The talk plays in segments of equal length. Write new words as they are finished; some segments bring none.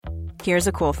Here's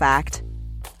a cool fact.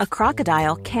 A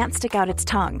crocodile can't stick out its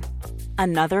tongue.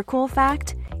 Another cool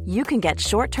fact, you can get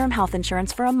short-term health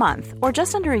insurance for a month or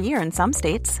just under a year in some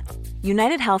states.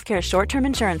 United Healthcare short-term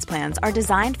insurance plans are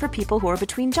designed for people who are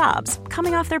between jobs,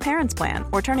 coming off their parents' plan,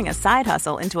 or turning a side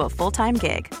hustle into a full-time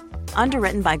gig.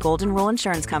 Underwritten by Golden Rule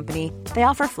Insurance Company, they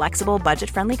offer flexible,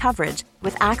 budget-friendly coverage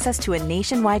with access to a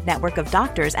nationwide network of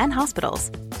doctors and hospitals.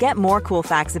 Get more cool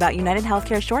facts about United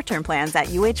Healthcare short-term plans at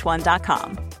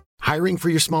uh1.com. Hiring for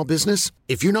your small business?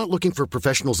 If you're not looking for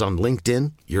professionals on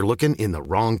LinkedIn, you're looking in the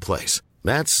wrong place.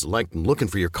 That's like looking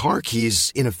for your car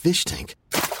keys in a fish tank.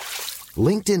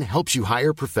 LinkedIn helps you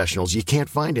hire professionals you can't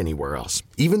find anywhere else,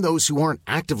 even those who aren't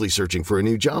actively searching for a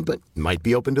new job but might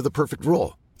be open to the perfect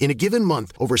role. In a given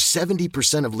month, over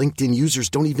 70% of LinkedIn users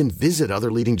don't even visit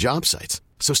other leading job sites.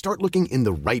 So start looking in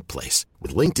the right place.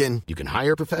 With LinkedIn, you can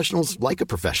hire professionals like a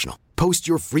professional. Post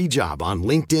your free job on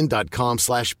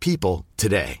linkedin.com/people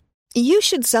today. You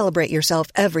should celebrate yourself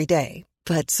every day,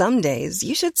 but some days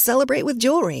you should celebrate with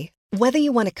jewelry. Whether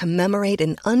you want to commemorate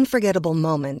an unforgettable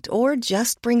moment or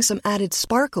just bring some added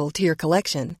sparkle to your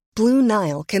collection, Blue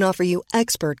Nile can offer you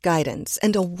expert guidance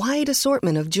and a wide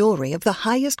assortment of jewelry of the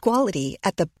highest quality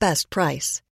at the best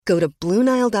price. Go to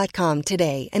BlueNile.com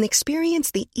today and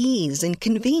experience the ease and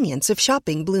convenience of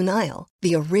shopping Blue Nile,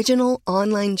 the original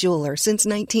online jeweler since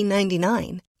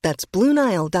 1999. That's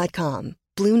BlueNile.com.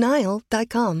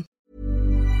 BlueNile.com.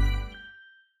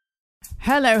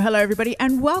 Hello, everybody,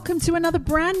 and welcome to another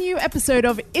brand new episode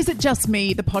of Is It Just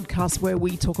Me, the podcast where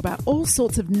we talk about all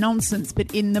sorts of nonsense,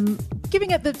 but in them giving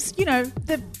it the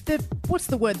what's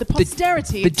the word? The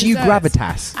posterity. The due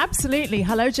gravitas. Absolutely.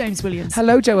 Hello, James Williams.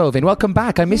 Hello, Joe Elvin. Welcome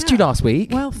back. I missed you last week.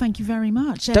 Well, thank you very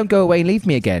much. Don't go away and leave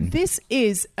me again. This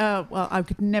is, well, I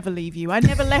could never leave you. I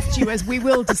never left you, as we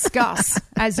will discuss,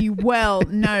 as you well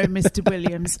know, Mr.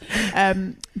 Williams.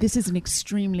 This is an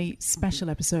extremely special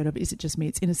episode of Is It Just Me?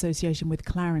 It's in association with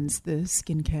Clarins, the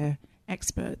skincare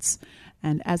experts.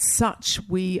 And as such,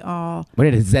 we're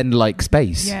in a zen-like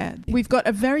space. Yeah. We've got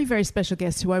a very, very special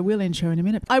guest who I will intro in a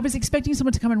minute. I was expecting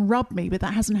someone to come and rub me, but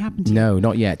that hasn't happened yet. No,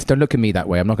 not yet. Don't look at me that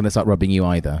way. I'm not going to start rubbing you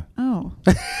either. Oh.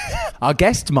 Our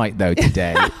guest might, though,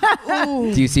 today.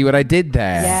 Do you see what I did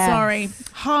there? Yeah. Sorry.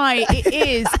 Hi, it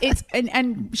is. It's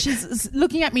and she's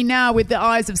looking at me now with the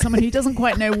eyes of someone who doesn't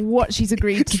quite know what she's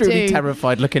agreed to do. Truly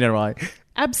terrified, look in her eye.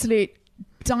 Absolute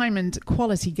diamond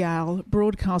quality gal,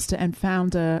 broadcaster and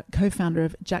co-founder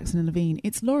of Jackson and Levine.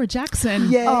 It's Laura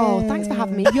Jackson. Yay. Oh, thanks for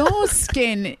having me. Your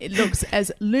skin, it looks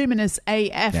as luminous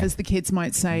AF, as the kids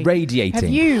might say. Radiating. Have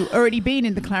you already been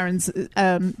in the Clarins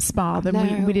spa?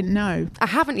 Then we didn't know. I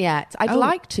haven't yet. I'd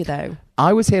like to, though.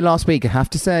 I was here last week. I have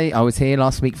to say, I was here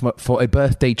last week for a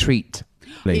birthday treat.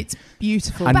 It's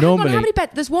beautiful. And but normally, hang on, how many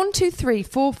beds? There's 1, 2, 3,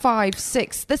 4, 5,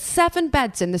 6. There's 7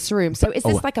 beds in this room. So is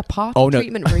this like a party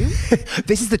treatment room?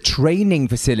 This is the training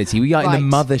facility. We are in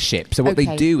the mothership. So what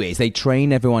they do is they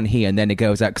train everyone here, and then it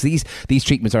goes out, because these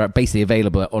treatments are basically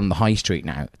available on the high street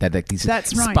now. They're these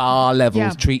spa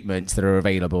level treatments that are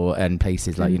available in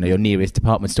places like your nearest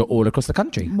department store all across the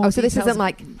country. So this isn't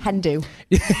like Hindu.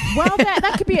 Well,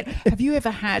 that could be it. Have you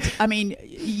ever had? I mean,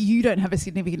 you don't have a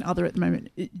significant other at the moment,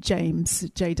 James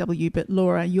JW, but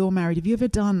Laura, you're married. Have you ever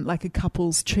done like a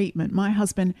couples treatment? My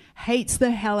husband hates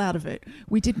the hell out of it.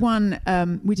 We did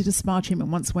a spa treatment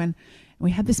once when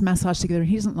we had this massage together, and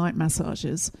he doesn't like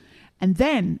massages. And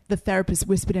then the therapist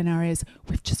whispered in our ears,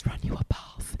 "We've just run you a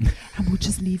bath and we'll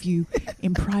just leave you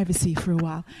in privacy for a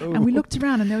while." Ooh. And we looked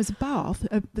around, and there was a bath,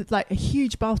 like a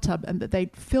huge bathtub, and that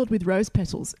they'd filled with rose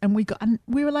petals. And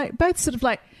we were like, both sort of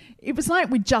like, it was like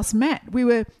we'd just met. We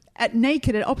were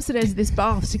naked at opposite ends of this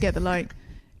bath together, like,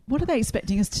 what are they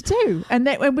expecting us to do? And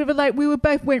we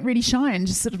both went really shy and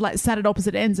just sort of like sat at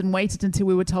opposite ends and waited until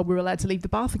we were told we were allowed to leave the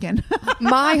bath again.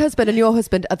 My husband and your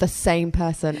husband are the same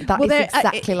person. That is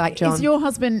exactly like John. Is your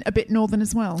husband a bit northern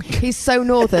as well? He's so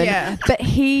northern, but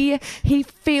he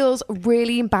feels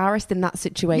really embarrassed in that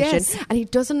situation. Yes. And he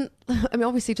doesn't,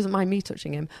 obviously he doesn't mind me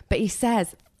touching him, but he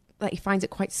says that he finds it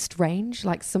quite strange,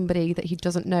 like somebody that he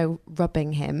doesn't know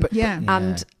rubbing him.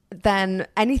 And then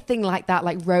anything like that,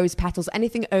 like rose petals,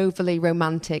 anything overly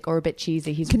romantic or a bit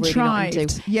cheesy, he's contrived. Really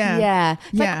not into.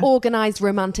 It's like organised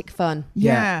romantic fun.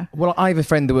 Yeah. Well, I have a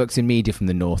friend that works in media from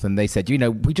the north, and they said,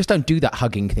 we just don't do that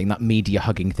hugging thing, that media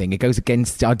hugging thing. It goes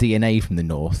against our DNA from the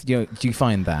north. Do you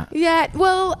find that? Yeah.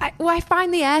 Well, I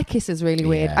find the air kisses really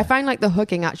weird. I find like the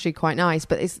hugging actually quite nice,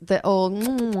 but they're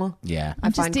all. Yeah.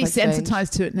 I'm just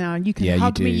desensitized to it now. You can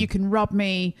hug me, you can rub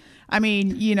me. I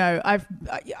mean,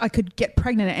 I could get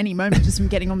pregnant at any moment just from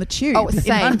getting on the tube in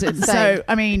London. Same. So,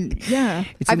 I mean, yeah.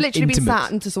 I've literally been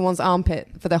sat into someone's armpit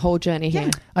for the whole journey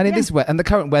here. And in this and the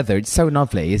current weather, it's so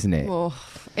lovely, isn't it? Oh,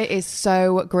 it is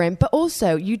so grim. But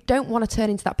also, you don't want to turn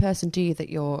into that person, do you, that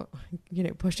you're,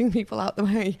 pushing people out the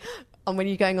way and when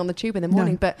you're going on the tube in the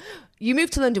morning. But you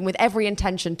move to London with every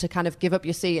intention to kind of give up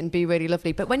your seat and be really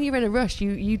lovely. But when you're in a rush,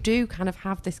 you do kind of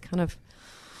have this kind of,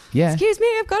 excuse me,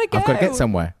 I've got to go. I've got to get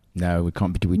somewhere. No, we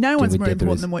can't be doing. No one's more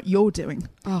important than what you're doing.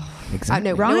 Oh,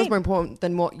 exactly. No one's more important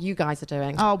than what you guys are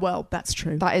doing. Oh, well, that's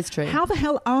true. That is true. How the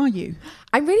hell are you?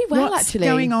 I'm really well, What's actually.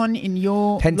 What's going on in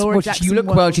your Laura Jackson you look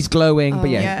world? well, she's glowing, but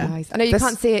yeah. Nice. I know you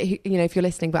can't see it, if you're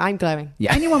listening, but I'm glowing.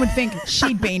 Yeah. Anyone would think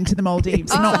she'd been to the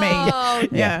Maldives, not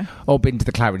me. Yeah. Or been to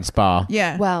the Clarence Spa.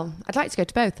 Yeah. Well, I'd like to go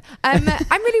to both. I'm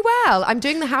really well. I'm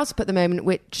doing the house up at the moment,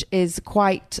 which is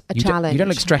quite a challenge. You don't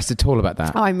look stressed at all about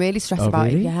that. Oh, I'm really stressed about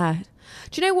really? it, yeah.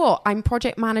 Do you know what? I'm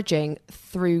project managing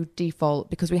through default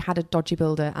because we had a dodgy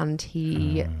builder and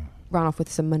he ran off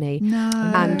with some money. No.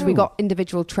 And we got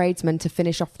individual tradesmen to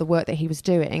finish off the work that he was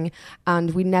doing.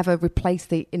 And we never replaced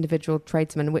the individual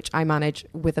tradesmen, which I manage,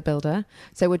 with a builder.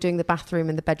 So we're doing the bathroom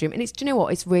and the bedroom. And do you know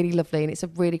what? It's really lovely and it's a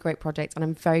really great project. And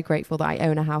I'm very grateful that I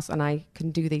own a house and I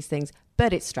can do these things.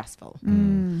 But it's stressful.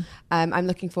 I'm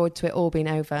looking forward to it all being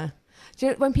over. Do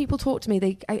you know, when people talk to me,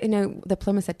 the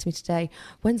plumber said to me today,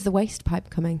 "When's the waste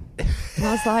pipe coming?" And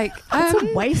I was like, "What's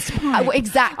a waste pipe?"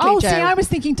 Exactly. Oh, Joe. see, I was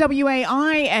thinking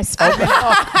WAIS.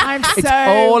 It's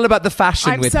all about the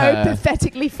fashion with her. I'm so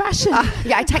pathetically fashioned.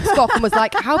 I text Goff and was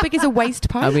like, "How big is a waste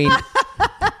pipe?" I mean,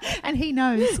 and he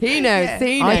knows. He knows. Yeah.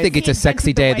 He knows. I think it's a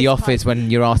sexy day at the office when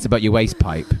you're asked about your waste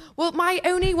pipe. Well, my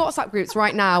only WhatsApp groups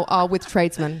right now are with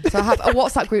tradesmen. So I have a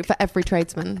WhatsApp group for every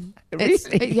tradesman. Really?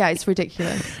 It's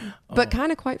ridiculous. But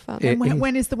kind of quite fun.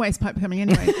 When is the waste pipe coming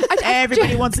anyway?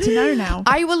 Everybody wants to know now.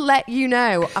 I will let you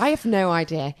know. I have no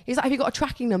idea. He's like, "Have you got a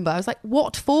tracking number?" I was like,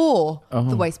 "What for?"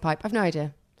 The waste pipe. I've no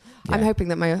idea. Yeah. I'm hoping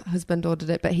that my husband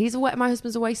ordered it, but my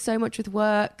husband's away so much with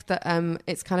work that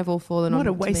it's kind of all fallen on. What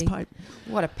a waste pipe.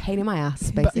 What a pain in my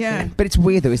ass, basically. But it's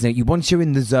weird though, isn't it? Once you're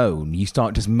in the zone, you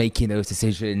start just making those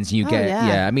decisions.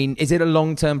 I mean, is it a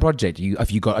long-term project?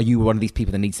 Are you one of these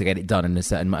people that needs to get it done in a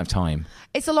certain amount of time?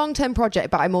 It's a long-term project,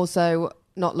 but I'm also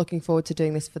not looking forward to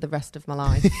doing this for the rest of my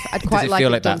life. I'd quite like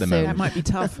it done soon. That might be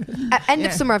tough. At end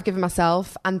of summer, I've given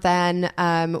myself, and then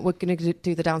we're going to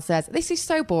do the downstairs. This is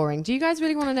so boring. Do you guys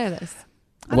really want to know this?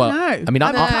 Well, I mean,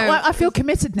 I feel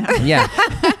committed now. Yeah.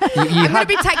 I'm going to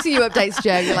be texting you updates,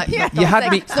 Joe. You're like, you had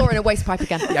me Laura in a waste pipe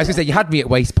again. I was going to say, you had me at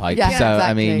waste pipe. Yeah, so, exactly.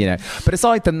 I mean, but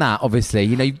aside from that, obviously,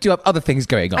 you do have other things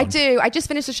going on. I do. I just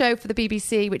finished a show for the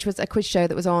BBC, which was a quiz show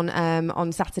that was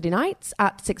on Saturday nights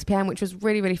at 6 p.m, which was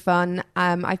really, really fun.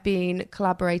 I've been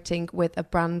collaborating with a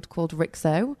brand called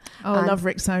Rixo. Oh, I love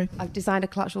Rixo. I've designed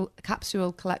a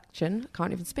capsule collection,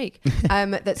 can't even speak,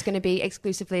 that's going to be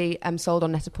exclusively sold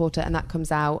on Net-a-Porter, and that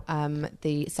comes out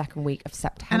the second week of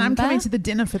September. And I'm coming to the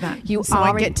dinner for that.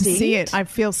 I get to see it. I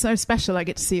feel so special. I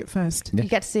get to see it first. You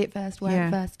get to see it first, wear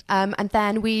it first. And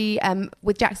then we,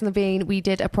 with Jackson Levine, we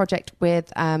did a project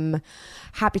with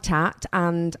Habitat,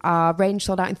 and our range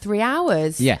sold out in 3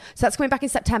 hours. Yeah. So that's coming back in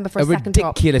September for a second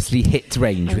drop. Ridiculously hit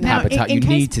range with Habitat. You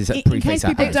need to preface that. In case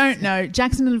people don't know,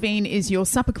 Jackson Levine is your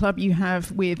supper club you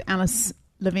have with Alice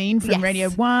Levine from Radio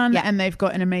 1, and they've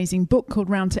got an amazing book called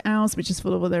Round to Ours, which is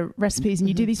full of all their recipes, and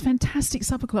you do these fantastic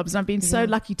supper clubs, and I've been so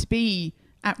lucky to be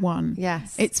at one.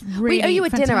 Yes. It's really we owe you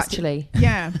a fantastic. dinner, actually.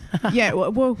 Yeah.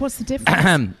 Well, what's the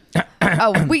difference?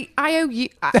 I owe you...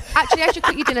 actually, I should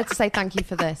cook you dinner to say thank you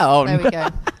for this. There we go.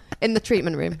 In the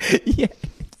treatment room. Yeah.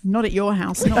 Not at your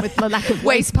house, not with the lack of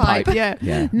waste pipe. Yeah.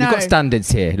 No. You've got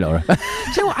standards here, Laura. Do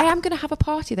you know what? I am going to have a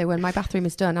party, though, when my bathroom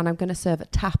is done, and I'm going to serve a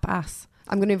tap ass.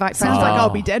 I'm going to invite friends. Sounds like I'll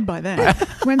be dead by then.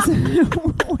 When's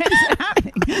it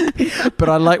happening? But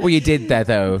I like what you did there,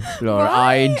 though, Laura. Right?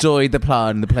 I enjoyed the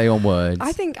plan, the play on words.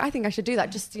 I think I should do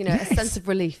that. Just a sense of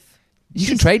relief. You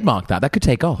should trademark that. That could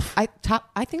take off. I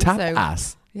think tap so.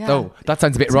 Ass. Yeah. Oh, that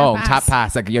sounds a bit wrong. Tap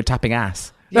ass. Like you're tapping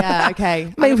ass. Yeah.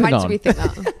 Okay. Moving I'm on. to rethink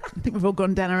that. I think we've all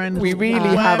gone down our own. We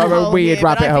really have our own weird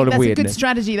rabbit hole of weirdness. That's a good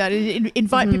strategy. That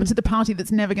invite people to the party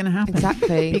that's never going to happen.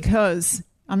 Exactly. Because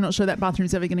I'm not sure that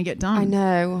bathroom's ever going to get done. I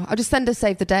know. I'll just send a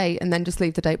save the date and then just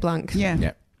leave the date blank.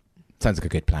 Yeah. Sounds like a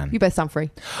good plan. You both sound free.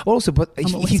 Also, but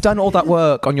if you've done all that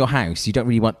work on your house, you don't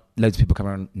really want loads of people coming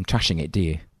around and trashing it, do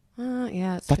you?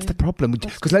 Yeah, that's the problem.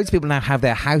 Because loads of people now have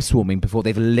their housewarming before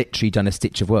they've literally done a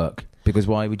stitch of work. Because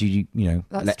why would you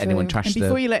let anyone trash and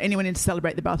before you let anyone in to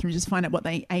celebrate the bathroom, just find out what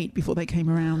they ate before they came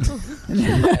around.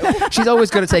 She's always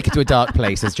going to take it to a dark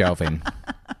place, as Jelvin.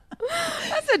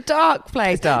 That's a dark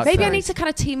place. Maybe I need to kind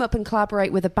of team up and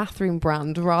collaborate with a bathroom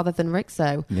brand rather than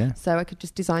Rixo. Yeah. So I could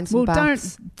just design some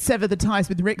baths. Don't sever the ties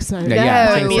with Rixo.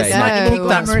 Yeah, Maybe a slightly more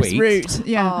glamorous route.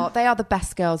 Yeah. Oh, they are the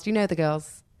best girls. Do you know the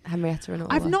girls? Henrietta and all.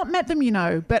 I've not met them,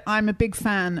 but I'm a big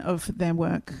fan of their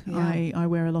work. Yeah. I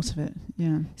wear a lot of it.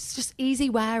 Yeah. It's just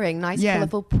easy wearing, nice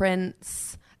colourful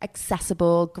prints,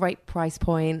 accessible, great price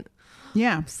point.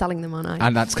 Yeah. I'm selling them on iTunes.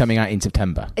 And that's coming out in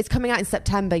September. It's coming out in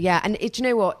September, yeah. And do you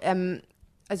know what?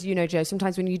 As you know, Joe,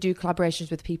 sometimes when you do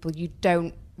collaborations with people, you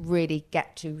don't really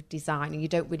get to design and you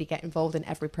don't really get involved in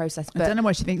every process. But I don't know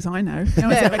why she thinks I know. No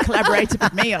one's ever collaborated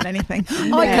with me on anything.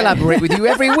 I collaborate with you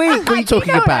every week. What are you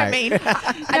talking about? What I mean?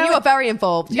 And you are very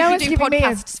involved. You do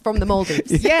podcasts from the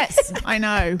Maldives. Yes, I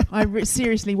know. I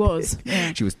seriously was.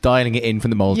 Yeah. She was dialing it in from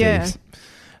the Maldives. Yeah.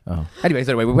 Oh. Anyways,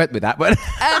 we went with that. But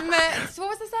so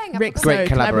what was I saying? Great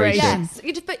collaboration.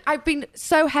 Yes, but I've been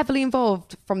so heavily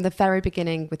involved from the very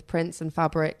beginning with prints and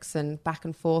fabrics and back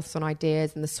and forths on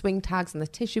ideas and the swing tags and the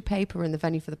tissue paper and the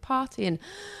venue for the party, and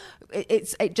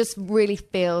it just really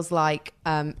feels like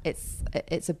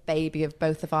it's a baby of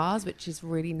both of ours, which is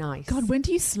really nice. God, when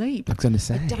do you sleep? I was going to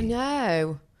say. I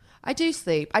know. I do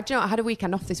sleep. I had a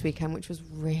weekend off this weekend, which was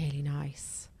really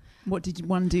nice. What did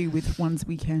one do with one's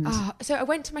weekend? So I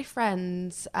went to my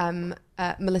friend's,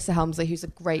 Melissa Helmsley, who's a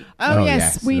great... Oh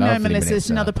yes, we know Melissa.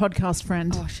 She's another podcast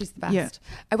friend. Oh, she's the best. Yeah.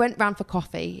 I went round for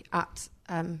coffee at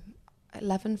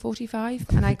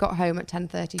 11:45 and I got home at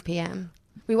 10:30 p.m.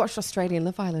 We watched Australian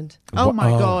Love Island. Oh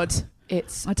my God.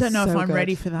 I don't know if I'm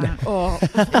ready for that.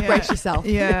 Brace yourself.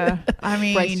 Yeah. I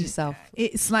mean, brace yourself.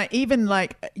 It's like, even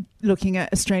like looking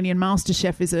at Australian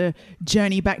MasterChef is a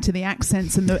journey back to the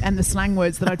accents and the slang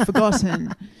words that I'd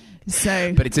forgotten.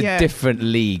 So, but it's a different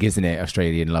league, isn't it?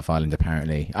 Australian Love Island,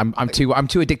 apparently. I'm too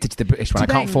addicted to the British one. I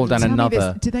can't fall down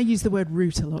another. Do they use the word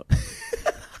root a lot?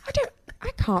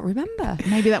 I can't remember.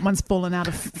 Maybe that one's fallen out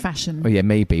of fashion. Oh yeah,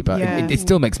 maybe, but it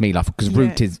still makes me laugh because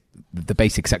root is the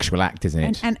basic sexual act, isn't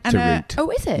it? And root. Oh,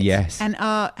 is it? Yes. And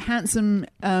our handsome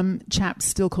chap's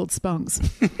still called Spunks.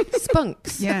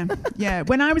 Spunks? Yeah.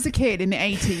 When I was a kid in the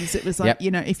 80s, it was like,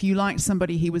 if you liked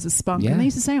somebody, he was a spunk. Yeah. And they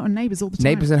used to say it on Neighbours all the time.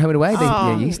 Neighbours and Home and Away,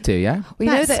 they used to, yeah. Well, you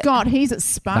know that Scott, he's a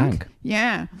spunk.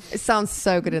 Yeah. It sounds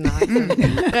so good in that accent.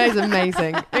 It is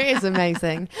amazing. It is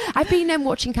amazing. I've been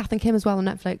watching Kath and Kim as well on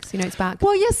Netflix. It's back.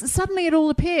 Well, yes, suddenly it all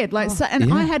appeared. I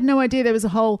had no idea there was a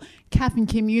whole Kath and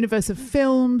Kim universe of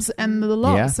films and the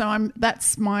lot. Yeah. So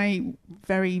that's my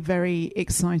very, very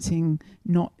exciting,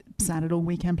 not sad at all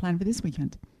weekend plan for this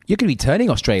weekend. You're going to be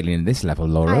turning Australian at this level,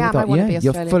 Laura. I want to be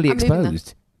Australian. You're fully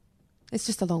exposed. It's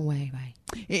just a long way away.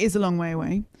 It is a long way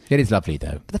away. It is lovely,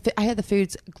 though. I hear the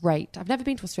food's great. I've never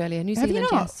been to Australia. New Zealand,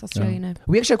 yes. Australia, no.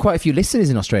 We actually have quite a few listeners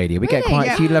in Australia. We get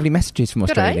quite a few lovely messages from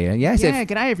Australia. Yes.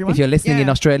 G'day, everyone. If you're listening in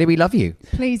Australia, we love you.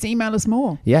 Please email us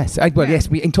more. Yes. Yes.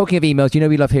 In talking of emails,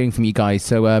 we love hearing from you guys.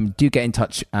 So do get in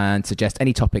touch and suggest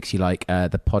any topics you like.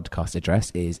 The podcast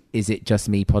address is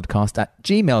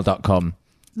isitjustmepodcast@gmail.com.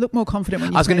 Look more confident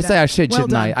when you I was going to say I should,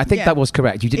 shouldn't I? I think that was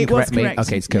correct. You didn't correct me.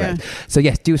 Okay, it's correct. So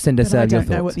yes, do send us your thoughts. I don't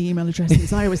know what the email address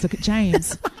is. I always look at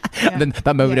James. Then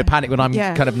that moment of panic when I'm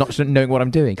kind of not knowing what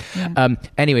I'm doing. Yeah.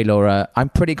 Anyway, Laura, I'm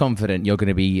pretty confident you're going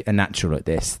to be a natural at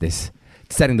this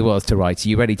setting the world to rights. Are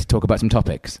you ready to talk about some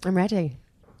topics? I'm ready.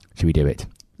 Should we do it?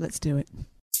 Let's do it.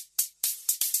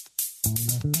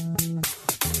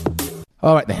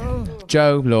 All right then.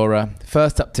 Joe, Laura,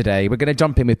 first up today, we're going to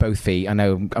jump in with both feet. I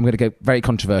know I'm going to go very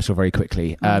controversial very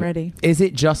quickly. I'm ready. Is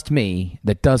it just me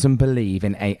that doesn't believe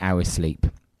in 8 hours sleep?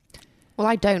 Well,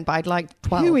 I don't, but I'd like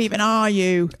 12. Who even are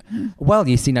you? Well,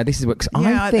 you see, now this is what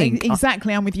I think.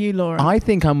 Exactly, I'm with you, Laura. I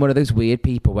think I'm one of those weird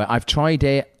people where I've tried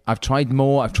it, I've tried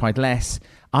more, I've tried less.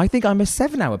 I think I'm a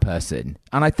 7-hour person.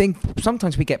 And I think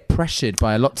sometimes we get pressured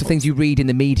by lots of things you read in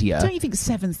the media. Don't you think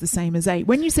 7's the same as 8?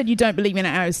 When you said you don't believe in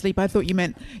an hour's sleep, I thought you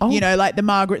meant, like the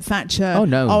Margaret Thatcher. Oh,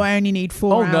 no. I only need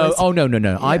 4 hours. No.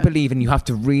 Yeah. I believe you have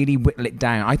to really whittle it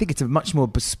down. I think it's a much more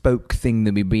bespoke thing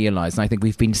than we realise. And I think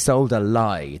we've been sold a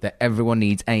lie that everyone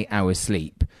needs 8 hours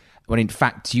sleep. When in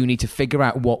fact, you need to figure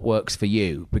out what works for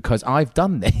you. Because I've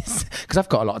done this. Because I've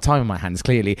got a lot of time on my hands,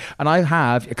 clearly. And I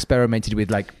have experimented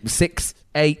with 6,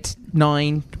 8,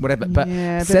 9, whatever. But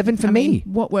 7 for me.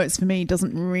 What works for me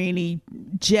doesn't really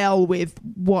gel with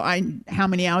how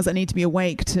many hours I need to be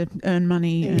awake to earn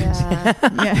money.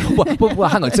 Well,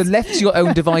 hang on. So left to your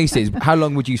own devices, how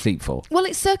long would you sleep for? Well,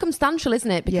 it's circumstantial,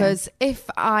 isn't it? Because if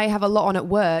I have a lot on at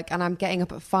work and I'm getting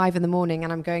up at 5 a.m.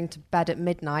 and I'm going to bed at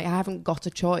midnight, I haven't got a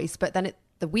choice. But then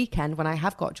the weekend, when I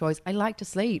have got a choice, I like to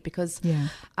sleep because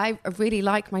I really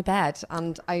like my bed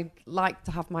and I like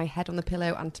to have my head on the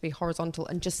pillow and to be horizontal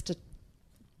and just to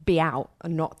be out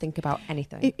and not think about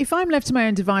anything. If I'm left to my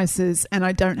own devices and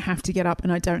I don't have to get up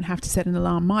and I don't have to set an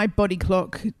alarm, my body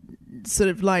clock sort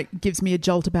of like gives me a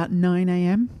jolt about 9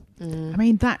 a.m. I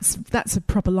mean, that's a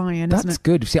proper lion, isn't it? That's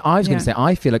good. See, I was going to say,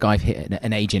 I feel like I've hit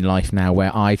an age in life now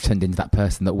where I've turned into that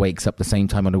person that wakes up the same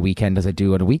time on a weekend as I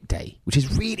do on a weekday, which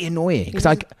is really annoying. Because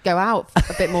I go out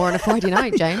a bit more on a Friday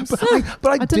night, James. but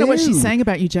I don't know what she's saying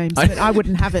about you, James, but I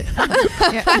wouldn't have it.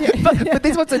 But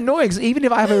this is what's annoying. Because even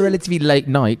if I have a relatively late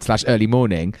night / early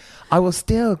morning, I will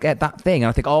still get that thing. And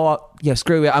I think,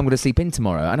 screw it, I'm going to sleep in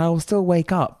tomorrow. And I will still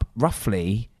wake up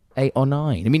roughly 8 or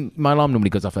 9. I mean, my alarm normally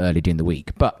goes off early during the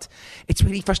week, but it's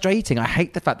really frustrating. I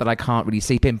hate the fact that I can't really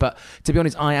sleep in. But to be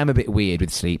honest, I am a bit weird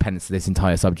with sleep, hence this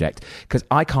entire subject, because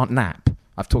I can't nap.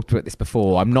 I've talked about this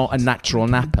before. I'm not a natural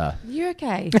napper. You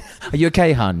okay? Are you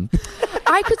okay, hun?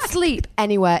 I could sleep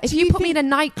anywhere. If you put me in a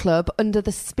nightclub under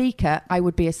the speaker, I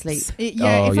would be asleep. If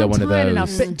I'm tired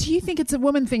enough. But do you think it's a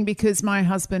woman thing? Because my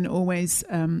husband always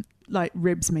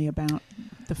ribs me about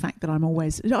the fact that I'm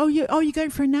always you're going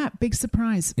for a nap, big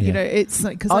surprise. You know, it's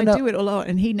like because I do it a lot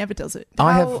and he never does it.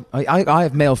 I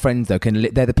have male friends though.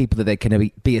 They're the people that they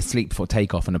can be asleep before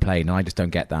takeoff on a plane, and I just don't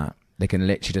get that. They can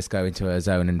literally just go into a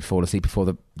zone and fall asleep before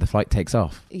the flight takes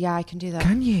off. Yeah, I can do that.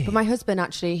 Can you? But my husband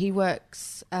actually, he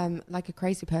works like a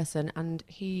crazy person, and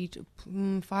he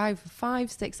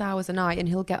 5-6 hours a night, and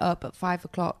he'll get up at 5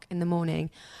 o'clock in the morning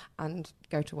and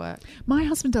go to work. My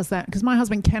husband does that because my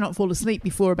husband cannot fall asleep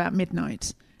before about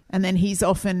midnight, and then he's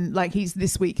often he's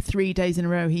this week 3 days in a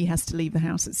row he has to leave the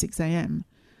house at 6 a.m.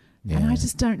 Yeah. And I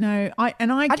just don't know.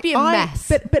 I'd be a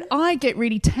mess. But I get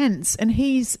really tense, and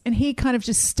he kind of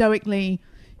just stoically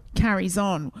carries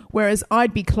on. Whereas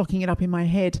I'd be clocking it up in my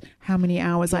head how many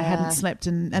hours I hadn't slept,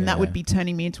 and that would be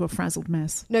turning me into a frazzled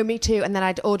mess. No, me too. And then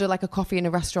I'd order like a coffee in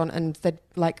a restaurant, and they'd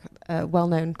like a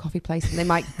well-known coffee place, and they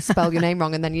might spell your name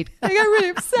wrong, and then you'd get really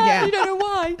upset. Yeah. You don't know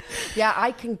why. Yeah,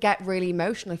 I can get really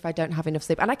emotional if I don't have enough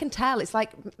sleep, and I can tell it's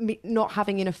like me not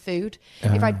having enough food.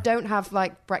 If I don't have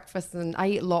like breakfast, and I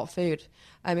eat a lot of food.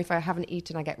 If I haven't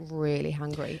eaten, I get really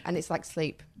hungry, and it's like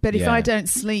sleep. But if I don't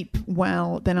sleep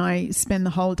well, then I spend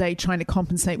the whole day trying to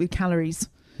compensate with calories.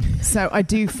 So I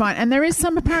do find, and there is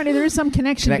some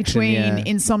connection between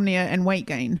insomnia and weight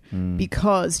gain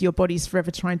because your body's forever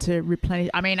trying to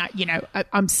replenish. I mean,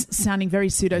 I'm sounding very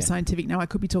pseudoscientific now. I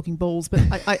could be talking balls, but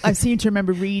I seem to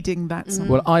remember reading that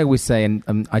somewhere. Well, I always say,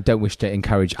 and I don't wish to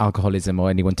encourage alcoholism or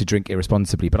anyone to drink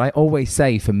irresponsibly, but I always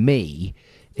say for me,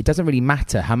 it doesn't really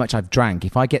matter how much I've drank.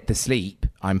 If I get the sleep,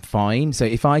 I'm fine. So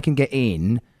if I can get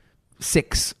in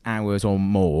 6 hours or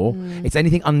more, it's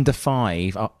anything under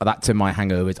 5. That's when my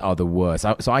hangovers are the worst.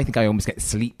 So I think I almost get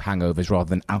sleep hangovers rather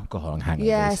than alcohol hangovers.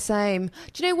 Yeah, same.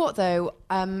 Do you know what though?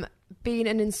 Being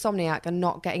an insomniac and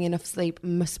not getting enough sleep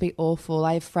must be awful.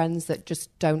 I have friends that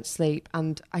just don't sleep,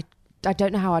 and I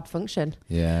don't know how I'd function.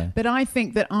 Yeah. But I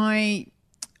think that I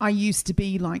used to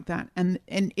be like that, and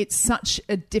it's such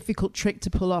a difficult trick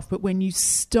to pull off. But when you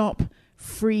stop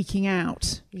freaking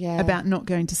out about not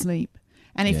going to sleep,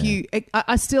 and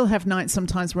I still have nights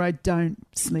sometimes where I don't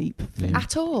sleep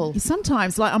at all.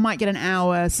 Sometimes, like I might get an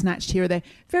hour snatched here or there,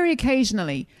 very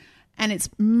occasionally, and it's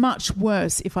much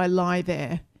worse if I lie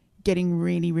there getting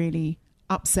really, really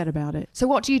upset about it. So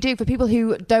what do you do for people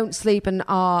who don't sleep and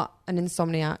are an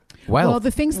insomniac? Well,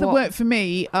 the things that work for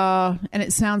me are, and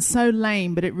it sounds so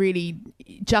lame, but it really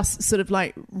just sort of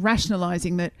like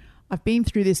rationalizing that I've been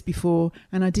through this before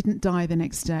and I didn't die the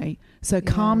next day. So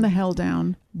calm the hell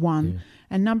down, one. Yeah.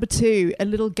 And number 2, a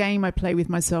little game I play with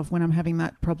myself when I'm having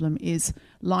that problem is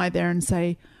lie there and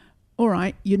say, all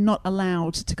right, you're not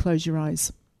allowed to close your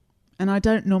eyes. And I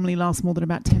don't normally last more than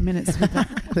about 10 minutes with that.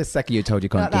 The second you're told you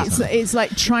can't do something. It's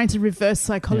like trying to reverse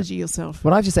psychology yourself.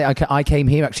 Well, I have to say, I came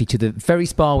here actually to the very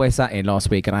spa we're sat in last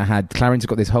week, and I had Clarence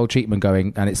got this whole treatment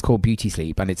going, and it's called Beauty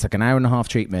Sleep, and it's like an 1.5-hour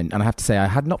treatment. And I have to say, I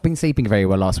had not been sleeping very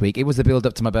well last week. It was the build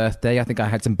up to my birthday. I think I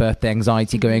had some birthday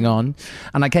anxiety going on,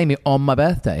 and I came here on my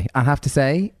birthday. I have to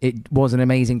say, it was an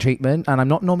amazing treatment, and I'm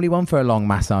not normally one for a long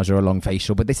massage or a long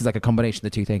facial, but this is like a combination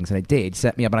of the two things, and it did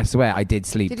set me up. And I swear, I did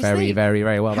sleep very, very,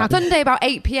 very well. Sunday about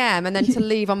 8 p.m. and then to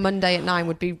leave on Monday at 9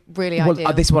 would be really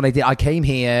ideal. This is what I did. I came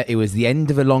here. It was the end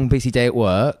of a long, busy day at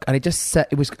work, and it just set.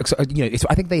 It was,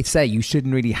 I think they say you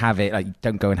shouldn't really have it. Like,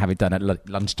 don't go and have it done at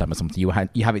lunchtime or something. You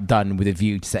have it done with a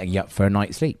view to setting you up for a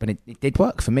night's sleep, and it did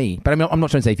work for me. But I'm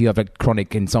not trying to say if you have a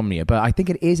chronic insomnia, but I think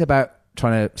it is about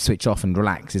trying to switch off and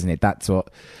relax, isn't it? That's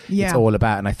what it's all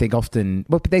about. And I think often,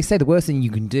 they say the worst thing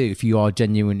you can do if you are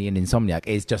genuinely an insomniac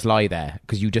is just lie there,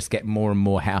 because you just get more and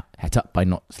more het up by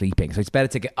not sleeping. So it's better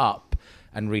to get up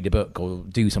and read a book or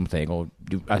do something or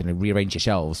rearrange your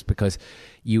shelves, because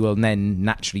you will then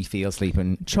naturally feel sleep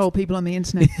and troll people on the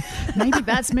internet.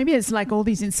 maybe it's like all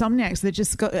these insomniacs that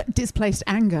just got displaced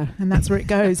anger, and that's where it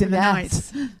goes in the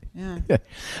night. Yeah.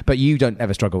 But you don't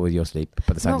ever struggle with your sleep,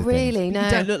 by the sound of things. Not really, no.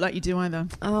 You don't look like you do either.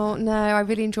 Oh, no, I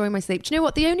really enjoy my sleep. Do you know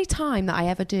what? The only time that I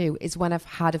ever do is when I've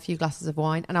had a few glasses of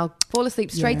wine, and I'll fall asleep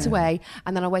straight away,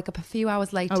 and then I'll wake up a few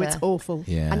hours later. Oh, it's awful.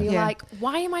 Yeah. And you're like,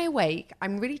 why am I awake?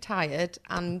 I'm really tired.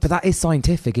 But that is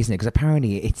scientific, isn't it? Because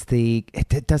apparently it's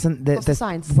What's the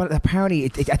science? Well, apparently I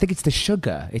think it's the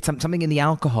sugar. It's something in the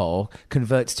alcohol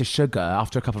converts to sugar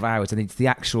after a couple of hours, and it's the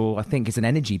actual, I think it's an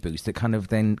energy boost that kind of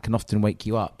then can often wake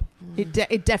you up.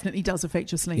 It definitely does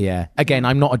affect your sleep. Yeah. Again,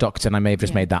 I'm not a doctor, and I may have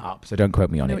just made that up, so don't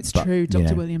quote me on it. No, it's true,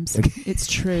 Dr. Williams. It's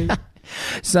true.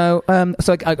 So,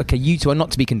 okay, you two are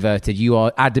not to be converted. You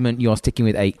are adamant you are sticking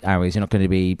with 8 hours. You're not going to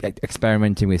be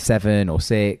experimenting with 7 or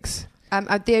 6.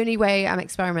 The only way I'm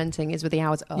experimenting is with the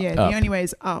hours up. Yeah, the only way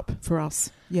is up for us.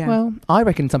 Yeah. Well, I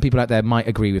reckon some people out there might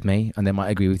agree with me, and they might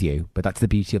agree with you, but that's the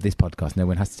beauty of this podcast. No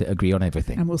one has to agree on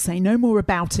everything. And we'll say no more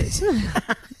about it.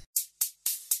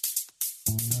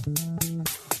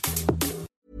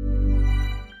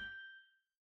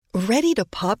 Ready to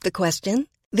pop the question?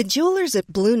 The jewelers at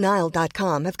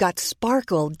BlueNile.com have got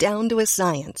sparkle down to a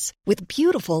science with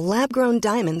beautiful lab-grown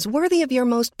diamonds worthy of your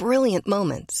most brilliant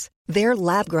moments. Their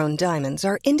lab-grown diamonds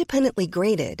are independently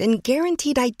graded and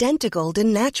guaranteed identical to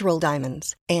natural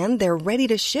diamonds, and they're ready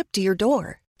to ship to your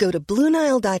door. Go to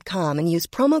BlueNile.com and use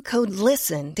promo code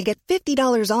LISTEN to get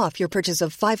 $50 off your purchase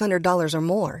of $500 or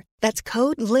more. That's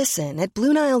code LISTEN at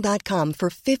BlueNile.com for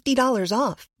 $50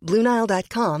 off.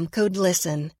 BlueNile.com, code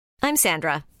LISTEN. I'm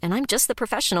Sandra, and I'm just the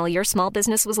professional your small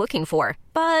business was looking for.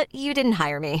 But you didn't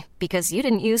hire me because you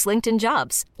didn't use LinkedIn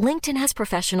Jobs. LinkedIn has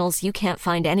professionals you can't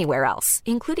find anywhere else,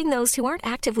 including those who aren't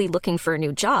actively looking for a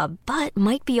new job, but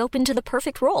might be open to the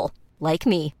perfect role, like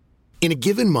me. In a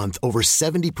given month, over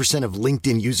 70% of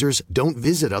LinkedIn users don't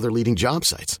visit other leading job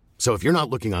sites. So if you're not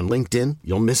looking on LinkedIn,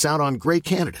 you'll miss out on great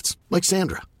candidates like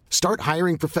Sandra. Start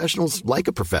hiring professionals like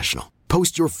a professional.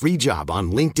 Post your free job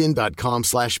on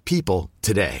linkedin.com/people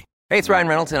today. Hey, it's Ryan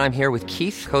Reynolds, and I'm here with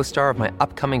Keith, co-star of my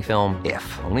upcoming film,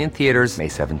 If, only in theaters May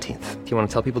 17th. Do you want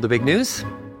to tell people the big news?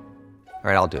 All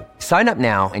right, I'll do it. Sign up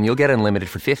now and you'll get unlimited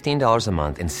for $15 a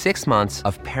month and 6 months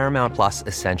of Paramount Plus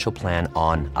Essential Plan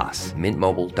on us.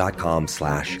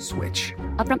 MintMobile.com/switch.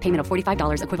 Upfront payment of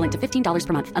 $45 equivalent to $15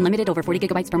 per month. Unlimited over 40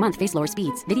 gigabytes per month. Face lower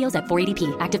speeds. Videos at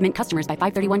 480p. Active Mint customers by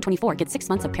 531.24 get 6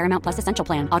 months of Paramount Plus Essential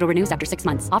Plan. Auto renews after 6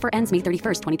 months. Offer ends May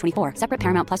 31st, 2024. Separate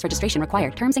Paramount Plus registration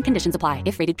required. Terms and conditions apply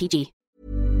if rated PG.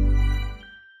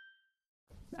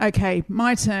 Okay,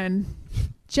 my turn.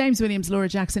 James Williams, Laura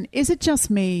Jackson. Is it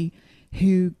just me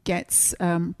who gets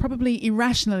probably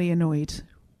irrationally annoyed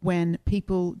when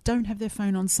people don't have their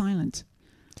phone on silent?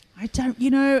 I don't,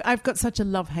 I've got such a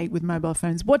love-hate with mobile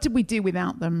phones. What did we do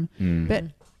without them? But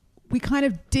we kind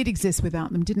of did exist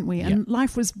without them, didn't we? And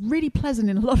life was really pleasant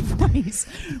in a lot of ways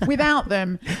without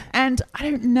them. And I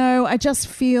don't know, I just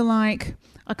feel like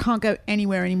I can't go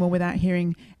anywhere anymore without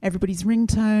hearing everybody's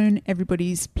ringtone,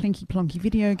 everybody's plinky-plonky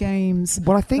video games.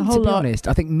 Well, I think, to be honest,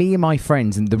 I think me and my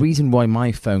friends, and the reason why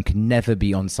my phone can never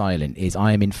be on silent is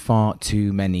I am in far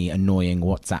too many annoying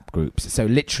WhatsApp groups. So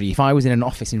literally, if I was in an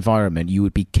office environment, you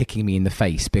would be kicking me in the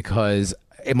face because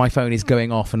my phone is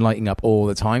going off and lighting up all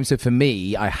the time. So for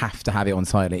me, I have to have it on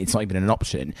silent. It's not even an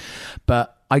option.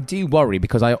 But I do worry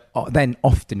because I then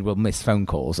often will miss phone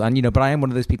calls, and but I am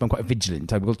one of those people. I'm quite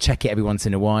vigilant. I will check it every once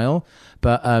in a while,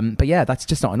 but yeah, that's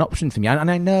just not an option for me.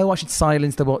 And I know I should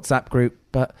silence the WhatsApp group,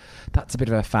 but that's a bit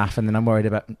of a faff, and then I'm worried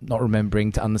about not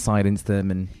remembering to unsilence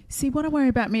them. And see, what I worry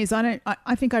about me is I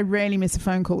think I rarely miss a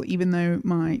phone call, even though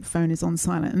my phone is on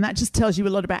silent, and that just tells you a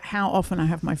lot about how often I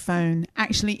have my phone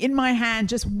actually in my hand,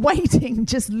 just waiting,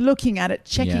 just looking at it,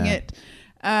 checking it.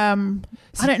 I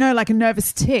don't know, like a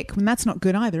nervous tick, and that's not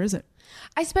good either, is it?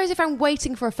 I suppose if I'm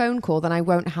waiting for a phone call, then I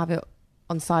won't have it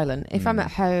on silent. If I'm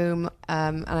at home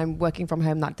and I'm working from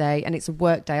home that day and it's a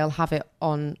work day, I'll have it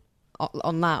on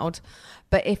loud.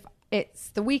 But if it's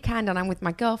the weekend and I'm with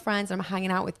my girlfriends and I'm hanging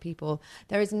out with people,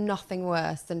 there is nothing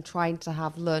worse than trying to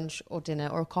have lunch or dinner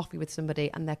or a coffee with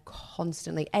somebody and they're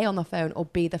constantly A, on the phone, or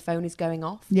B, the phone is going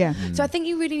off. Yeah. So I think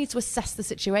you really need to assess the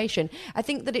situation. I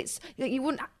think that you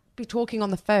wouldn't be talking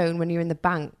on the phone when you're in the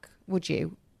bank, would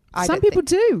you? Some people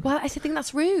do. Well, I think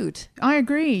that's rude. I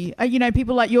agree.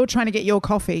 People like you're trying to get your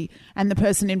coffee and the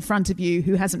person in front of you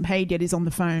who hasn't paid yet is on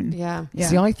the phone. Yeah.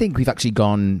 See, I think we've actually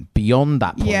gone beyond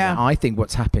that point. Yeah. I think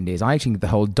what's happened is I think the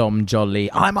whole Dom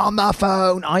Jolly, I'm on the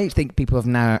phone. I think people have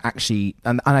now actually,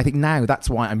 and I think now that's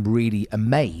why I'm really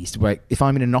amazed where if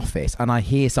I'm in an office and I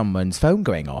hear someone's phone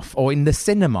going off or in the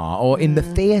cinema or in the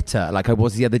theatre like I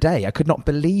was the other day, I could not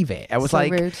believe it. I was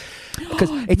rude. Because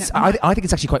it's, I think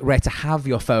it's actually quite rare to have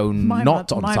your phone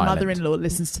not on silent. My mother-in-law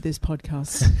listens to this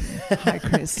podcast. Hi,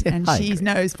 Chris. And she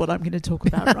knows what I'm going to talk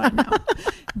about right now.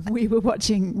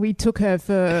 We took her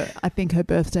for, I think, her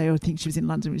birthday, or I think she was in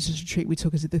London, which was a treat. We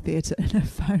took her to the theatre and her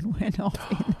phone went off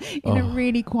in a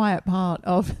really quiet part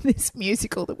of this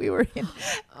musical that we were in.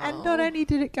 And not only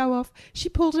did it go off, she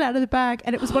pulled it out of the bag.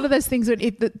 And it was one of those things where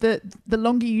the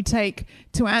longer you take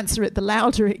to answer it, the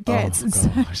louder it gets. So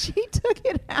she took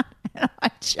it out. And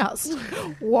I just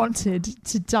wanted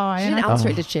to die. She didn't answer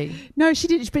it, did she? No, she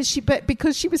didn't. But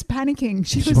because she was panicking,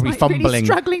 she was like fumbling. really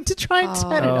struggling to try and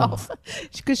turn it off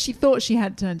because she thought she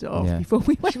had turned it off before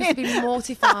we went. She must be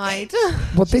mortified.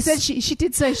 Well, she said she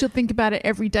did say she'll think about it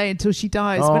every day until she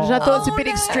dies, but I thought it's a bit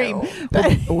extreme.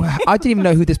 I didn't even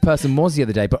know who this person was the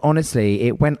other day, but honestly,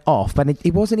 it went off, and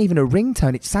it wasn't even a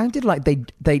ringtone. It sounded like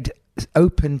they'd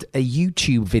opened a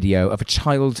YouTube video of a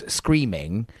child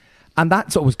screaming. And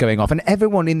that's what was going off. And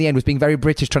everyone in the end was being very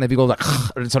British, trying to be all like,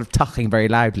 and sort of tucking very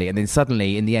loudly. And then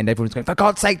suddenly, in the end, everyone's going, for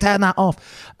God's sake, turn that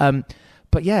off.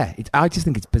 But yeah, I just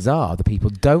think it's bizarre that people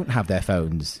don't have their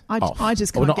phones off. I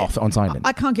just can't off, on silent.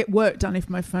 I can't get work done if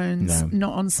my phone's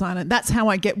not on silent. That's how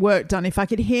I get work done. If I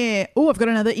could hear, I've got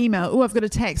another email, I've got a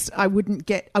text, I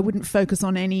wouldn't focus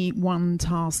on any one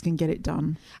task and get it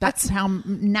done. That's how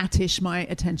gnattish my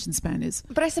attention span is.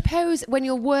 But I suppose when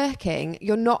you're working,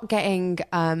 you're not getting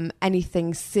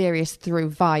anything serious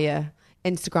through via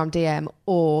Instagram DM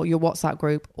or your WhatsApp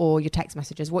group or your text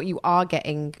messages. What you are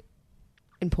getting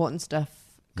important stuff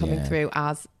coming through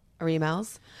as our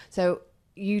emails. So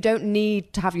you don't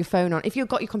need to have your phone on. If you've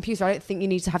got your computer, I don't think you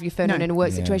need to have your phone on in a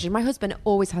work situation. My husband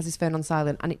always has his phone on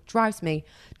silent and it drives me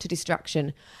to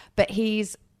distraction. But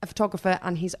he's a photographer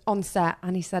and he's on set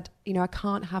and he said, I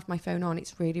can't have my phone on.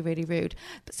 It's really, really rude.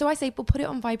 So I say, well, put it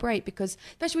on vibrate because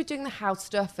especially with doing the house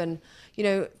stuff and,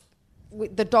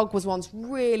 the dog was once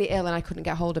really ill and I couldn't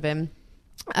get hold of him.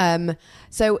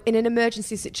 So in an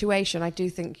emergency situation, I do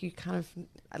think you kind of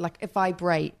like a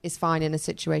vibrate is fine in a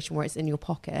situation where it's in your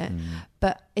pocket.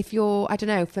 But if you're, I don't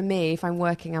know, for me, if I'm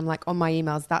working, I'm like on my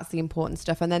emails, that's the important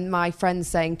stuff. And then my friend's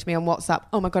saying to me on WhatsApp,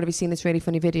 oh my God, have you seen this really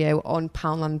funny video on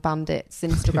Poundland Bandits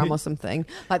Instagram or something?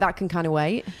 Like that can kind of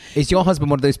wait. Is your husband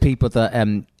one of those people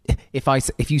that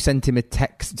if you sent him a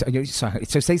text,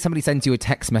 so say somebody sends you a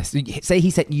text message, say he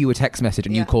sent you a text message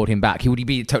and you called him back, would he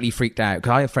be totally freaked out?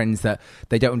 Because I have friends that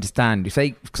they don't understand.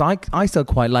 Because I still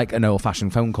quite like an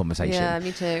old-fashioned phone conversation. Yeah,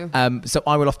 me too. So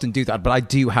I will often do that, but I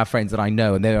do have friends that I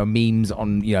know, and there are memes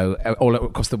on all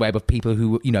across the web of people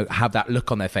who have that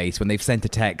look on their face when they've sent a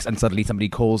text and suddenly somebody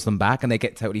calls them back and they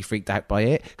get totally freaked out by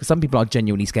it. Because some people are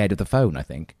genuinely scared of the phone, I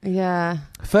think. Yeah.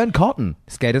 Fern Cotton,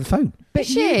 scared of the phone. But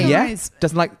she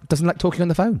doesn't like talking on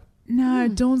the phone. No,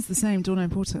 Dawn's the same, Dawn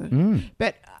O'Porter.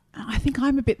 But I think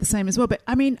I'm a bit the same as well. But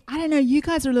I mean, I don't know, you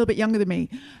guys are a little bit younger than me.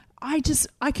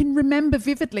 I can remember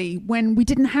vividly when we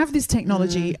didn't have this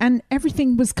technology and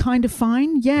everything was kind of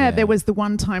fine. Yeah, there was the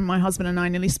one time my husband and I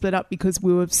nearly split up because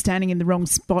we were standing in the wrong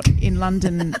spot in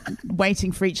London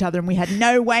waiting for each other and we had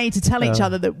no way to tell each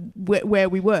other that where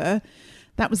we were.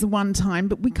 That was the one time,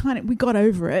 but we got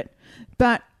over it.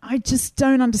 But I just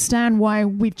don't understand why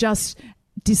we've just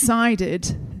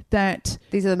decided that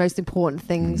these are the most important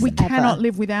things. We cannot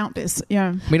live without this.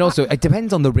 Yeah. I mean, also, it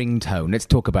depends on the ringtone. Let's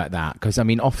talk about that. Because, I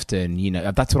mean, often,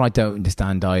 that's what I don't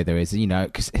understand either is,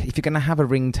 because if you're going to have a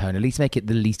ringtone, at least make it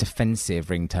the least offensive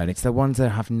ringtone. It's the ones that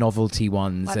have novelty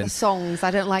ones. Like the songs.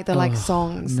 I don't like the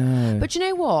songs. No. But you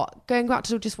know what? Going back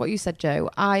to just what you said, Joe,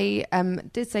 I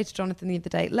did say to Jonathan the other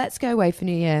day, let's go away for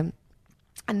New Year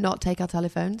and not take our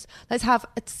telephones. Let's have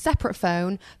a separate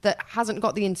phone that hasn't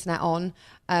got the internet on,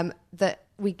 that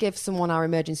we give someone our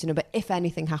emergency number if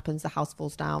anything happens, the house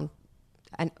falls down,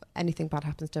 and anything bad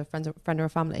happens to a friend or a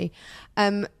family.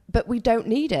 But we don't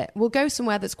need it. We'll go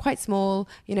somewhere that's quite small.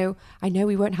 I know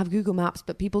we won't have Google Maps,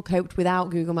 but people coped without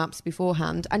Google Maps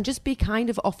beforehand, and just be kind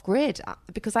of off grid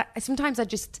because sometimes I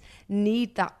just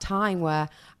need that time where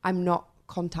I'm not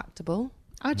contactable.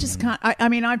 I just can't. I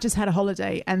mean, I've just had a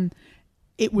holiday and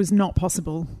it was not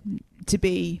possible to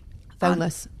be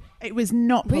phoneless. It was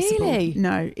not possible. Really?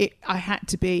 No, I had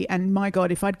to be. And my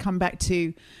God, if I'd come back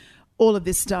to all of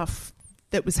this stuff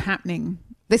that was happening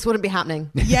This wouldn't be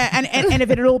happening. Yeah, and if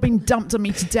it had all been dumped on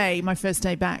me today, my first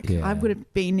day back, I would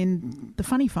have been in the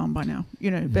funny farm by now,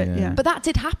 But But that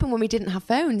did happen when we didn't have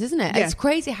phones, isn't it? Yeah. It's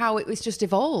crazy how it was just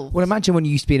evolved. Well, imagine when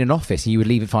you used to be in an office and you would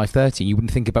leave at 5:30 and you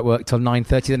wouldn't think about work till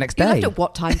 9:30 the next day. You left at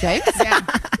what time, James? Yeah.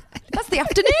 That's the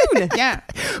afternoon. Yeah.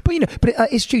 But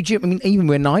it's true. I mean, even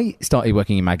when I started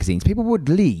working in magazines, people would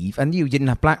leave and you didn't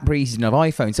have Blackberries, you didn't have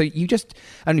iPhones. So you just,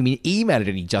 email had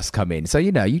only just come in. So,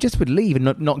 you just would leave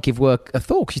and not give work a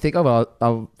thought because you think,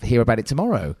 I'll hear about it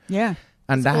tomorrow. Yeah.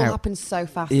 And it all happens so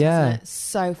fast, yeah. doesn't it?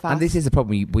 So fast. And this is the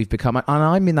problem we've become. And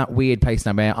I'm in that weird place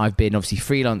now where I've been obviously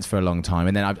freelance for a long time.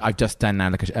 And then I've just done now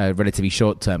like a relatively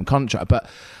short-term contract. But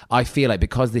I feel like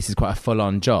because this is quite a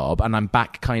full-on job and I'm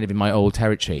back kind of in my old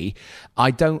territory,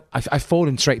 I've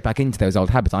fallen straight back into those old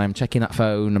habits. I am checking that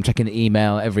phone, I'm checking the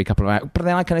email every couple of hours. But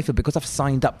then I kind of feel because I've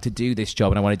signed up to do this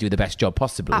job and I want to do the best job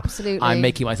possible. Absolutely. I'm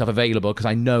making myself available because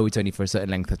I know it's only for a certain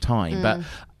length of time. But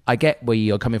I get where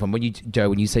you're coming from. When you, Joe,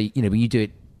 when you say, when you do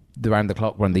it around the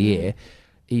clock, around the year,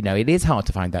 it is hard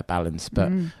to find that balance.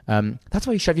 But that's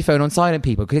why you shove your phone on silent,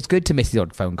 people, because it's good to miss the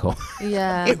odd phone call.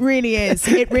 Yeah, it really is.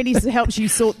 It really helps you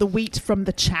sort the wheat from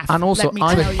the chaff. And also,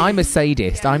 I'm a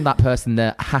sadist. Yeah. I'm that person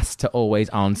that has to always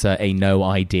answer a no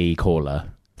ID caller.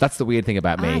 That's the weird thing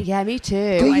about me. Yeah, me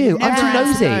too. Do you? I'm too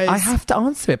nosy. I have to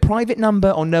answer it. Private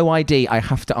number or no ID, I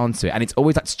have to answer it. And it's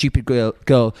always that stupid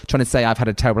girl trying to say I've had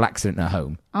a terrible accident at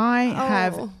home. I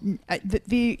have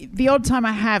the odd time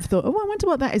I have thought, I wonder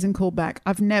what that is and called back.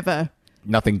 I've never.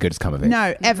 Nothing good has come of it.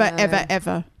 No,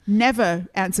 ever. Never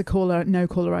answer caller, no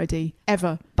caller ID,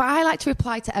 ever. But I like to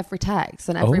reply to every text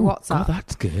and every WhatsApp. Oh,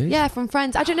 that's good. Yeah, from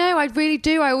friends. I don't know. I really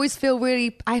do. I always feel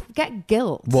I get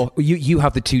guilt. Well, you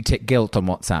have the 2-tick guilt on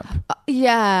WhatsApp.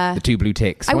 Yeah. The 2 blue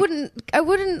ticks. I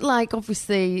wouldn't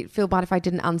obviously feel bad if I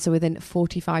didn't answer within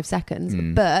 45 seconds.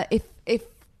 But if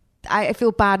I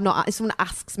feel bad if someone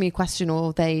asks me a question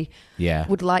or they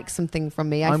would like something from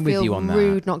me, I feel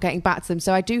rude not getting back to them.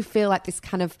 So I do feel like this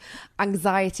kind of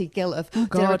anxiety, guilt of,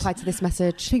 did I reply to this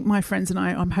message? I think my friends and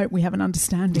I hope we have an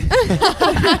understanding.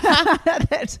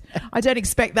 I don't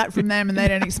expect that from them and they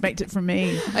don't expect it from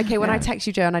me. Okay, when I text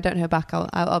you, Joe, and I don't hear back,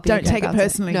 I'll be Don't take it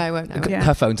personally. No, I won't.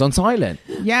 Her phone's on silent.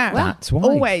 Yeah. That's why.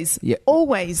 Always. Yeah.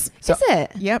 Always. So, is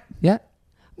it? Yep. Yeah.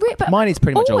 But mine is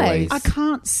pretty much always. I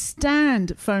can't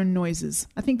stand phone noises.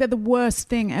 I think they're the worst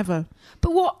thing ever.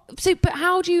 But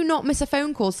how do you not miss a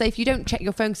phone call? Say if you don't check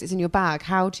your phone because it's in your bag,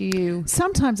 how do you?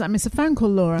 Sometimes I miss a phone call,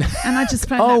 Laura, and I just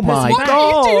phone Oh that my person back.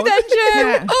 God. What do you do then, Joe?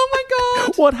 Yeah. Oh my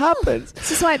God. What happens?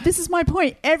 This is my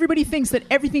point. Everybody thinks that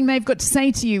everything they've got to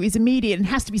say to you is immediate and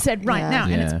has to be said right now,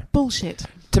 and it's bullshit.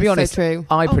 To be honest, so true.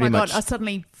 I pretty oh my much. God, I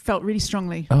suddenly felt really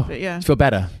strongly. Oh, but yeah. You feel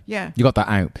better? Yeah. You got that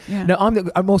out? Yeah. No,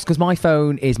 I'm also, because my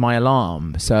phone is my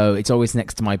alarm, so it's always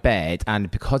next to my bed, and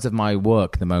because of my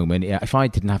work at the moment, if I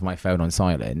didn't have my phone on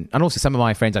silent, and also some of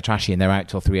my friends are trashy and they're out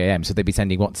till 3 a.m, so they'd be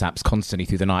sending WhatsApps constantly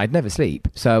through the night. I'd never sleep.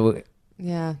 So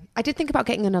yeah, I did think about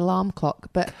getting an alarm clock,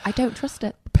 but I don't trust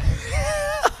it.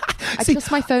 I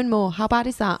trust my phone more. How bad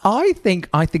is that? I think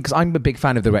because I'm a big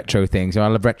fan of the retro things. I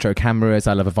love retro cameras.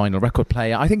 I love a vinyl record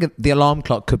player. I think the alarm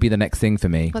clock could be the next thing for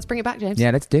me. Let's bring it back, James.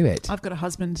 Yeah, let's do it. I've got a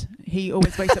husband. He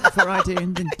always wakes up before I do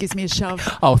and then gives me a shove.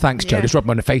 Oh, thanks, Joe. Just rub him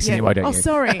on the face in it, why don't you? Oh,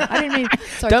 sorry. I didn't mean...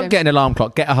 Sorry, don't James. get an alarm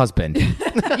clock. Get a husband. You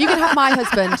can have my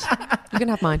husband. You can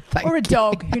have mine. Or a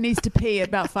dog who needs to pee at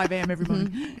about 5 a.m. every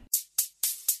morning.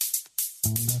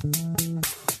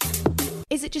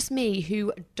 Is it just me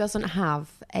who doesn't have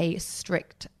a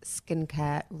strict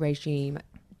skincare regime,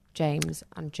 James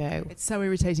and Joe? It's so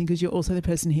irritating because you're also the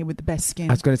person here with the best skin.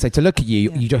 I was going to say, to look at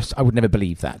you, I would never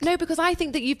believe that. No, because I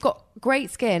think that you've got great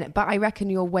skin, but I reckon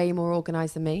you're way more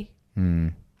organised than me.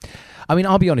 I mean,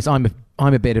 I'll be honest, I'm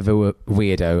a bit of a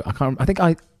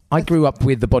weirdo. I grew up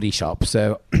with the Body Shop,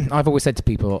 so I've always said to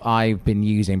people I've been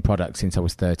using products since I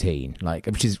was 13,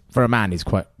 which is for a man is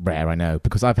quite rare, I know,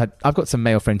 because I've got some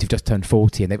male friends who've just turned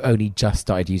 40 and they've only just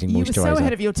started using moisturiser. You were so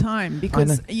ahead of your time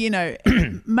because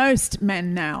most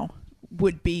men now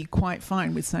would be quite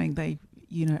fine with saying they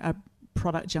are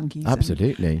product junkies.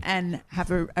 Absolutely. And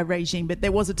have a regime, but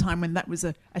there was a time when that was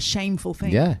a shameful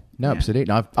thing. Yeah,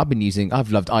 absolutely.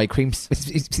 I've loved eye cream.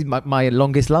 It's my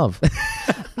longest love.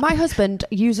 My husband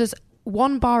uses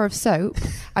 1 bar of soap.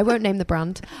 I won't name the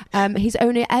brand. He's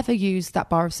only ever used that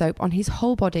bar of soap on his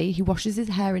whole body. He washes his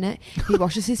hair in it. He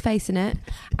washes his face in it.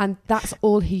 And that's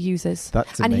all he uses.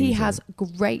 That's amazing. And he has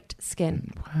great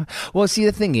skin. Well, see,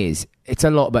 the thing is, it's a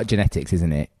lot about genetics,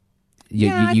 isn't it?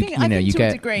 I think to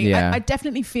a degree. Yeah. I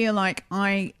definitely feel like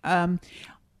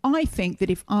I think that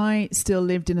if I still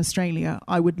lived in Australia,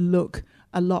 I would look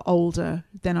a lot older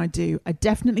than I do. I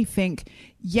definitely think,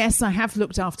 yes, I have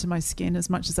looked after my skin as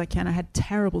much as I can. I had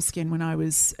terrible skin when I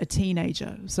was a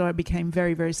teenager, so I became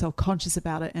very, very self-conscious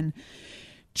about it and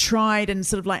tried and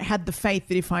sort of like had the faith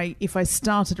that if I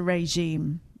started a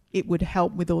regime, it would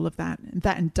help with all of that. And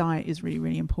that and diet is really,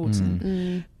 really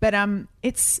important. But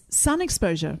it's sun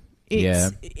exposure.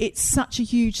 It's such a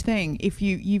huge thing. If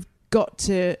you've got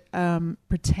to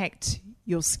protect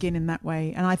your skin in that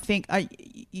way. And I think I'm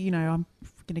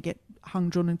going to get hung,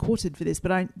 drawn and quartered for this,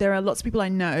 but there are lots of people I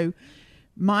know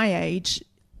my age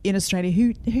in Australia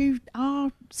who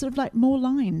are sort of like more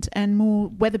lined and more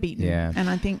weather beaten. Yeah. And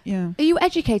I think, Are you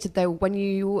educated though when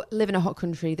you live in a hot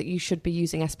country that you should be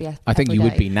using SPF? I think you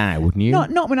would be now, wouldn't you?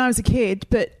 Not when I was a kid,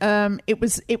 but it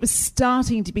was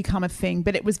starting to become a thing.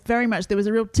 But it was very much, there was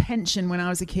a real tension when I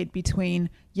was a kid between,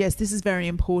 yes, this is very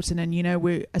important,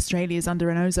 and Australia's under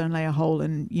an ozone layer hole,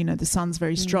 and the sun's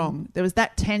very strong. There was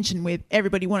that tension with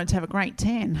everybody wanted to have a great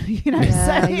tan, and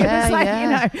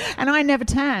I never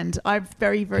tanned. I'm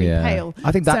very, very pale.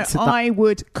 I think that's I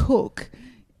would cook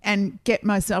and get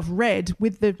myself red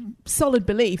with the solid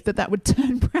belief that would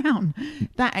turn brown.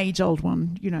 That age-old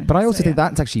one, But I also think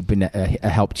that's actually been a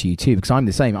help to you too, because I'm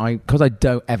the same. Because I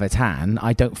don't ever tan,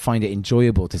 I don't find it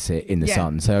enjoyable to sit in the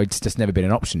sun. So it's just never been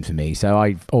an option for me. So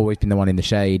I've always been the one in the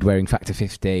shade wearing Factor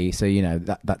 50. So,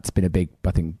 that's been a big,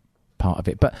 I think, part of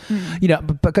it. But,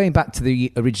 but going back to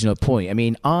the original point, I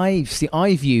mean, I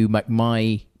view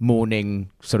my morning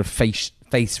sort of face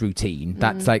routine.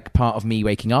 That's like part of me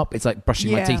waking up. It's like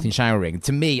brushing my teeth and showering.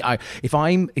 To me, if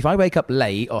I wake up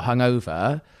late or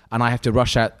hungover and I have to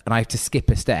rush out and I have to skip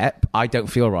a step, I don't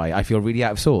feel right. I feel really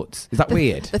out of sorts. Is that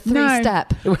weird? The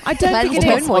three-step. I don't think it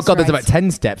is. Oh God, there's about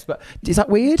 10 steps. But is that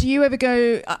weird? Do you ever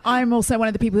go? I'm also one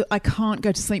of the people. I can't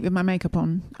go to sleep with my makeup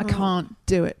on. I can't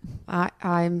do it.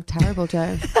 I'm terrible,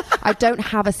 Jo. I don't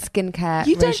have a skincare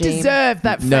You don't regime. Deserve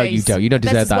that face. No, you don't. You don't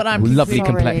deserve that lovely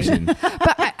complexion.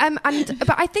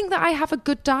 But I think that I have a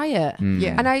good diet.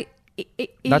 Yeah. And I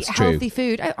eat That's healthy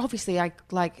true. food. Obviously, I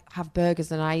have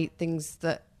burgers and I eat things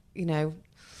that,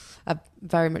 are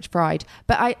very much fried.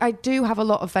 But I do have a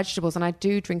lot of vegetables and I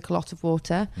do drink a lot of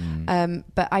water.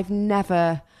 But I've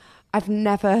never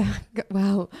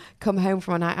come home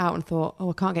from a night out and thought,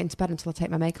 I can't get into bed until I take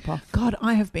my makeup off. God,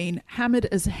 I have been hammered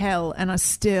as hell and I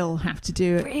still have to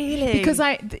do it. Really? Because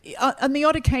on the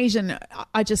odd occasion,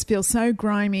 I just feel so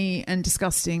grimy and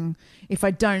disgusting if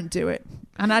I don't do it.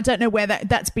 And I don't know where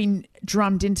that's been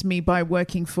drummed into me by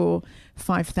working for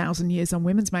 5,000 years on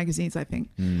women's magazines, I think.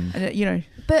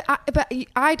 But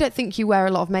I don't think you wear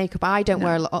a lot of makeup. I don't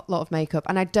wear a lot of makeup,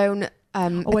 and I don't. I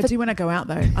do when I go out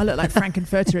though. I look like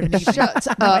Frankenfurter in an Shut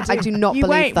up! I do not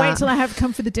believe that. Wait till I have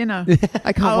come for the dinner.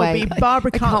 I can't wait. I'll be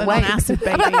Barbara Cartland on acid,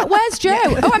 baby. I'm like, where's Jo?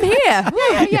 I'm here.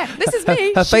 Yeah, this is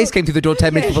me. Her face came through the door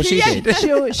 10 minutes before she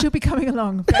did. She'll be coming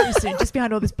along very soon, just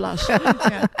behind all this blush.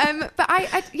 Yeah. But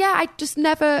I just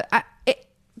never.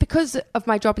 Because of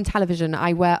my job in television,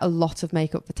 I wear a lot of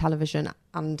makeup for television,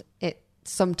 and it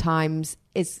sometimes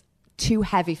is too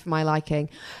heavy for my liking.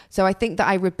 So I think that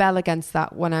I rebel against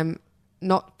that when I'm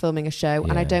not filming a show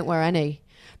and I don't wear any,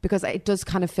 because it does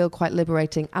kind of feel quite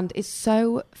liberating. And it's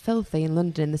so filthy in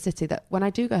London, in the city, that when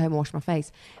I do go home and wash my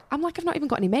face, I'm like, I've not even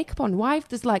got any makeup on. Why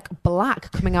there's like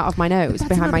black coming out of my nose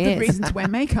behind my ears? That's another reason to wear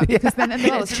makeup, because then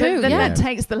it's true. Then that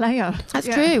takes the layer. That's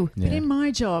true. Yeah. But in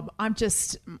my job,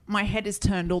 my head is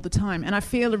turned all the time, and I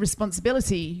feel a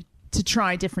responsibility to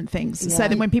try different things, so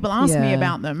that when people ask me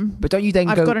about them, but don't you then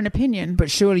I've got an opinion.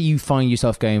 But surely you find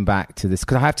yourself going back to this,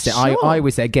 because I have to say, I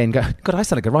always say again, God, I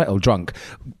sound like a right old drunk.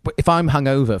 If I'm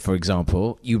hungover, for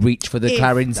example, you reach for the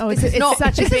Clarins. This is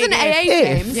an AA,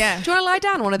 James. Yeah. Do you want to lie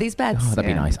down on one of these beds? Oh, that'd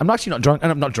be nice. I'm actually not drunk, and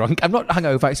I'm not drunk. I'm not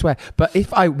hungover, I swear. But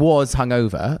if I was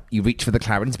hungover, you reach for the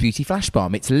Clarins Beauty Flash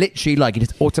Balm. It's literally like it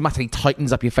just automatically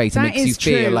tightens up your face and makes you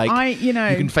feel like you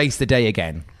can face the day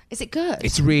again. Is it good?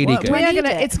 It's really good.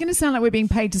 It's going to sound like we're being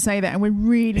paid to say that, and we're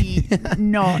really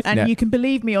not. And you can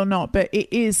believe me or not, but it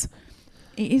is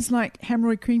like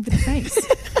hemorrhoid cream for the face.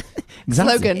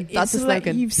 Exactly. Slogan. That's the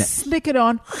slogan. You slick it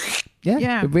on.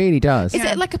 Yeah, it really does. Is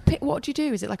it like what do you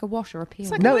do? Is it like a wash or a peel?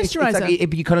 It's like a moisturizer. It's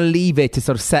like you kind of leave it to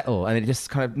sort of settle, and it just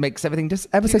kind of makes everything just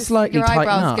ever so slightly tighten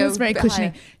up. It's very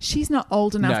cushiony. She's not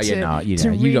old enough to you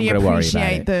really don't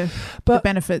appreciate the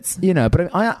benefits. But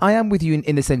I am with you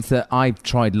in the sense that I've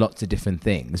tried lots of different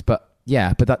things, but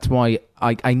that's why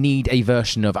I need a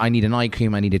version of, I need an eye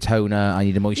cream, I need a toner, I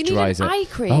need a moisturizer. You need an eye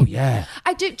cream? Oh, yeah.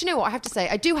 I do. Do you know what I have to say?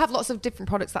 I do have lots of different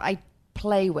products that I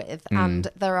play with, and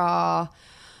there are,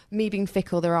 me being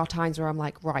fickle, there are times where I'm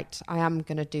like, right, I am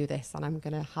going to do this, and I'm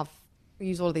going to have,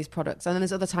 use all of these products, and then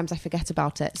there's other times I forget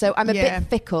about it. So I'm a bit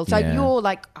fickle. So you're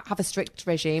like have a strict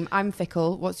regime. I'm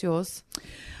fickle. What's yours?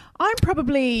 I'm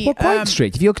probably quite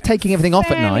strict. If you're taking everything off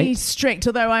at night, strict.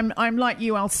 Although I'm like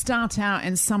you, I'll start out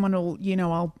and someone will,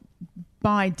 I'll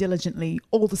buy diligently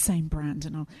all the same brand,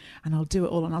 and I'll do it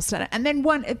all, and I'll start it. And then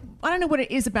I don't know what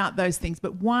it is about those things,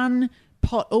 but one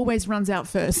pot always runs out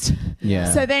first.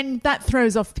 Yeah. So then that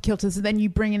throws off the kilter. So then you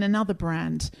bring in another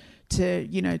brand to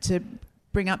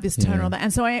bring up this tone or that.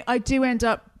 And so I do end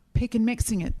up pick and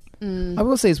mixing it. I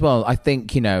will say as well, I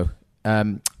think,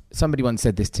 somebody once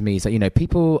said this to me, is that,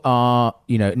 people are,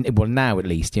 well, now at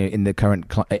least, in the current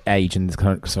age and the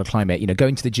current sort of climate,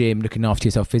 going to the gym, looking after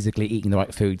yourself physically, eating the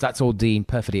right foods, that's all deemed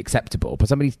perfectly acceptable. But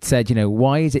somebody said,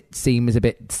 why is it seem as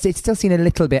it's still seen a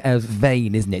little bit of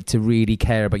vain, isn't it, to really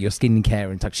care about your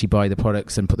skincare and to actually buy the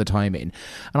products and put the time in.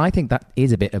 And I think that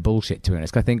is a bit of bullshit, to be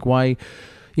honest. I think why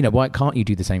can't you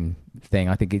do the same thing?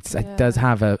 I think it does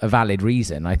have a valid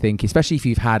reason. I think, especially if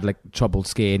you've had like troubled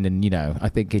skin, and I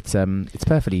think it's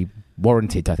perfectly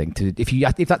warranted. I think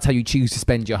if that's how you choose to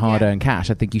spend your hard-earned cash,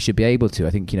 I think you should be able to. I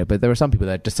think but there are some people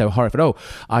that are just so horrified. Oh,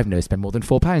 I've never spent more than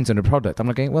 £4 on a product. I'm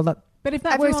not going, well, that. But if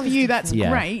that works for you, that's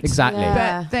great. Exactly.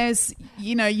 Yeah. But there's,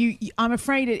 I'm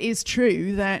afraid it is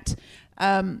true that.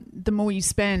 The more you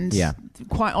spend,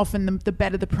 quite often the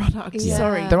better the product. Yeah.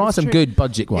 Sorry, there are some good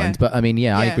budget ones, but I mean,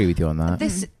 I agree with you on that.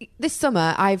 This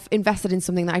summer, I've invested in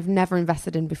something that I've never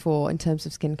invested in before in terms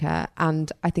of skincare,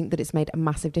 and I think that it's made a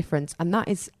massive difference, and that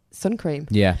is sun cream.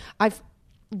 Yeah, I've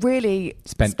really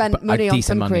spent money on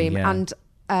sun cream, and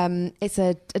it's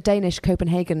a Danish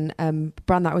Copenhagen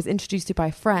brand that I was introduced to by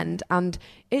a friend, and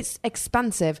it's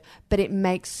expensive, but it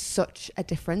makes such a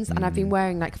difference. And I've been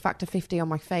wearing like Factor 50 on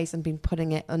my face and been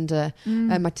putting it under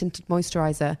my tinted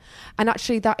moisturizer. And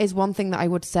actually, that is one thing that I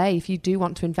would say, if you do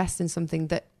want to invest in something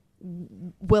that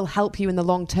will help you in the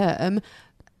long term,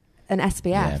 an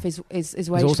SPF is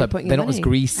where you should be putting your money. They're not as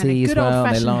greasy as well.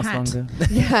 They last longer.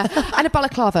 And a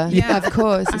balaclava. Yeah, of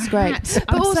course, it's great.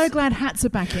 I'm so glad hats are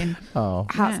back in. Oh,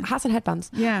 hats and headbands.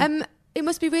 Yeah. It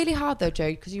must be really hard though,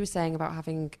 Joe, because you were saying about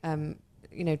having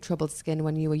troubled skin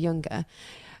when you were younger.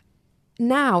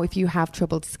 Now, if you have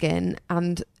troubled skin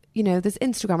and there's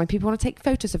Instagram and people want to take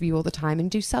photos of you all the time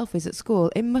and do selfies at school,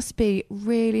 it must be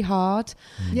really hard.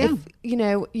 Yeah.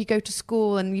 If you go to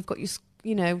school and you've got your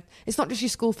it's not just your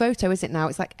school photo, is it now?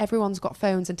 It's like everyone's got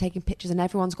phones and taking pictures, and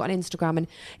everyone's got an Instagram, and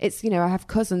it's, I have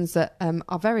cousins that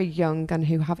are very young and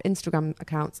who have Instagram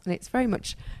accounts, and it's very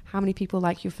much how many people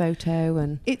like your photo,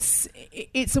 and it's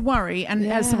a worry.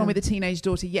 And as someone with a teenage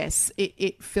daughter, yes,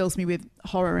 it fills me with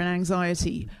horror and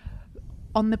anxiety.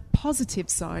 On the positive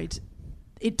side,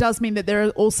 it does mean that there are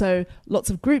also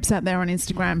lots of groups out there on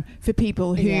Instagram for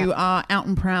people who are out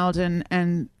and proud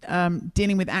and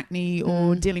dealing with acne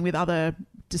or dealing with other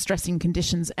distressing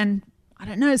conditions. And I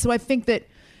don't know. So I think that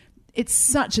it's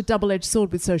such a double-edged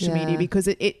sword with social media, because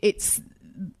it's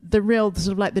the real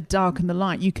sort of like the dark and the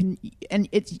light.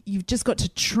 You've just got to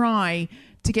try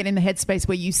to get in the headspace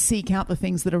where you seek out the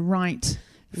things that are right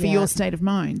for your state of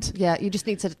mind. Yeah, you just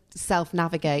need to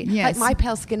self-navigate. Yes. Like My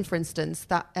Pale Skin, for instance,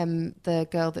 that the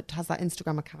girl that has that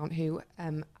Instagram account who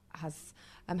has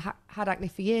had acne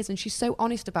for years, and she's so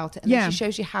honest about it, and then she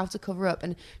shows you how to cover up,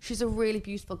 and she's a really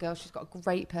beautiful girl. She's got a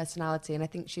great personality, and I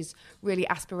think she's really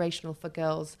aspirational for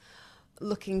girls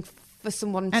looking for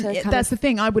someone to that's the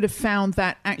thing. I would have found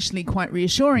that actually quite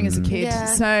reassuring as a kid. Yeah.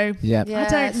 So I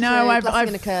don't know.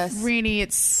 I've really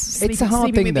it's sleeping a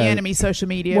hard thing with though. The enemy, social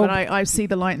media. But I see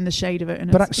the light and the shade of it.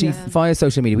 And but actually, via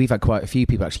social media, we've had quite a few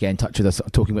people actually get in touch with us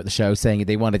talking about the show, saying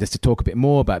they wanted us to talk a bit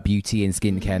more about beauty and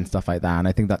skincare and stuff like that. And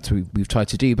I think that's what we've tried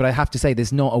to do. But I have to say,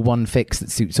 there's not a one fix that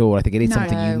suits all. I think it is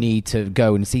something you need to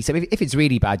go and see. So if it's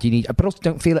really bad, you need, but also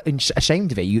don't feel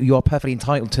ashamed of it. You are perfectly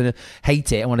entitled to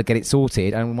hate it and want to get it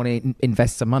sorted and want to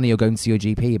invest some money or go and see your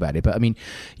GP about it. But I mean,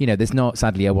 there's not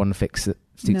sadly a one fix that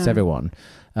suits everyone.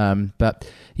 But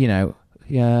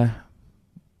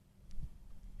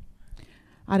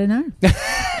I don't know.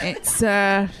 It's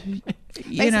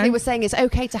basically we're saying it's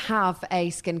okay to have a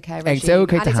skincare regime. It's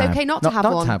okay and to it's have. okay not to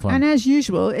have one. And as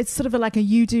usual, it's sort of like a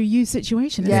you do you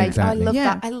situation. Yeah, exactly. I love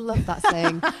that. I love that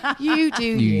saying. You do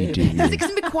you. Because it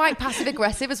can be quite passive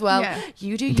aggressive as well. Yeah.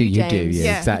 You do you, James.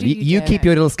 Yeah, exactly. You keep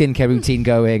your little skincare routine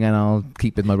going, and I'll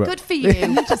keep with my. Good for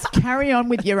you. Just carry on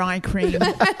with your eye cream.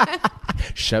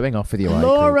 Showing off with your eye cream.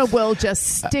 Laura will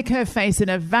just stick her face in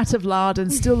a vat of lard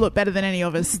and still look better than any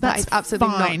of us. That's absolutely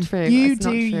fine. not true. You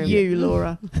do you,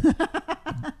 Laura.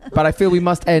 But I feel we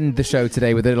must end the show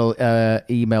today with a little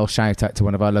email shout out to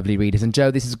one of our lovely readers. And Joe,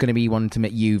 this is going to be one to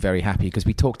make you very happy, because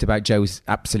we talked about Joe's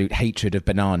absolute hatred of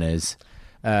bananas.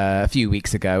 a few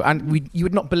weeks ago, and you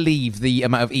would not believe the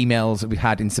amount of emails that we've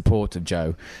had in support of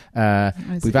Joe.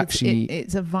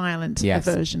 It's a violent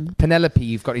aversion. Penelope,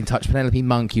 you've got in touch. Penelope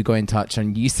Monk, you got in touch,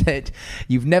 and you said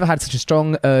you've never had such a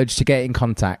strong urge to get in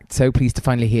contact. So pleased to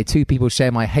finally hear two people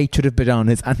share my hatred of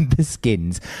bananas and the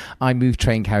skins. I move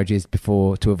train carriages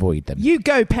before to avoid them. You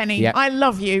go, Penny. Yep. I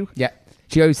love you. Yeah.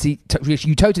 You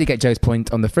totally get Joe's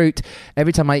point on the fruit.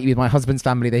 Every time I eat with my husband's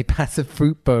family, they pass a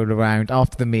fruit bowl around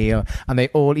after the meal, and they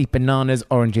all eat bananas,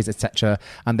 oranges, etc.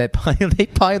 And they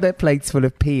pile their plates full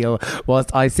of peel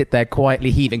whilst I sit there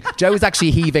quietly heaving. Joe is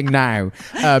actually heaving now.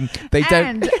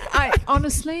 I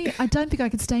honestly don't think I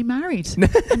could stay married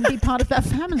and be part of that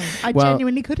family. I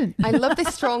genuinely couldn't. I love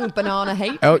this strong banana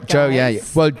hate. Oh, Joe, yeah.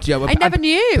 Well, Joe, I never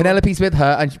knew. Penelope's with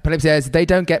her, and Penelope says they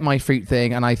don't get my fruit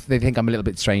thing, and they think I'm a little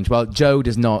bit strange. Well, Joe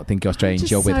does not think you're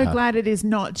strange. You're with her. I'm so glad it is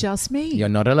not just me. You're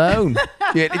not alone.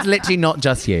 It's literally not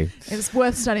just you. It's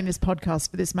worth starting this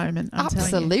podcast for this moment.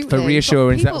 Absolutely. For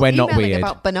reassurance that we're not weird.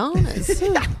 About bananas.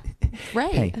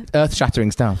 Great. Hey,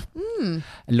 earth-shattering stuff.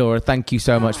 Laura, thank you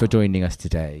so much for joining us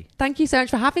today. Thank you so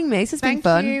much for having me. This has been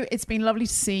fun. Thank you. It's been lovely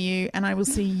to see you, and I will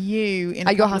see you in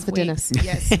at your house for dinner.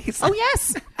 Yes. Oh,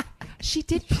 yes. She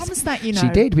did promise that, She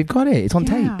did. We've got it. It's on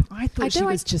tape. I thought she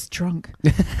was just drunk.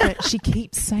 But she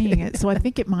keeps saying it, so I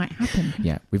think it might happen.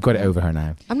 Yeah, we've got it over her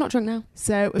now. I'm not drunk now.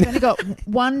 So we've only got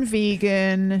one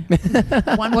vegan,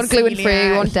 one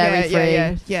gluten-free, one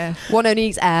dairy-free. Yeah. One only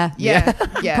eats air. Yeah.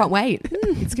 Can't wait.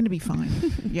 It's going to be fine.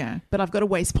 Yeah. But I've got a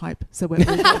waste pipe, so we're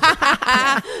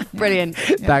Brilliant.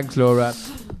 Yeah. Thanks, Laura.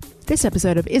 This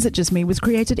episode of Is It Just Me was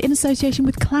created in association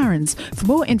with Clarins. For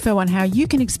more info on how you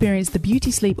can experience the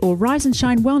Beauty Sleep or Rise and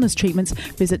Shine wellness treatments,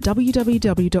 visit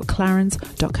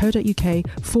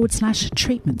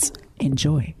www.clarins.co.uk/treatments.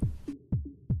 Enjoy.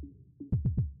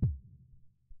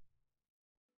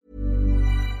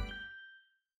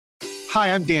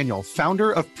 Hi, I'm Daniel,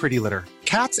 founder of Pretty Litter.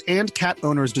 Cats and cat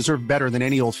owners deserve better than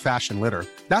any old-fashioned litter.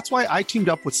 That's why I teamed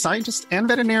up with scientists and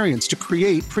veterinarians to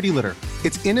create Pretty Litter.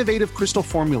 Its innovative crystal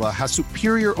formula has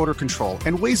superior odor control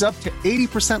and weighs up to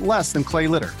 80% less than clay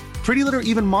litter. Pretty Litter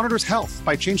even monitors health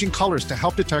by changing colors to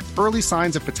help detect early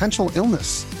signs of potential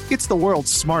illness. It's the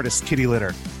world's smartest kitty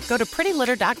litter. Go to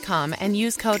prettylitter.com and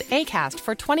use code ACAST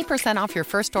for 20% off your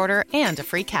first order and a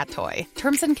free cat toy.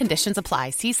 Terms and conditions apply.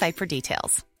 See site for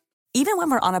details. Even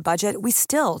when we're on a budget, we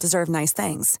still deserve nice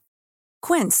things.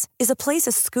 Quince is a place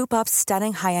to scoop up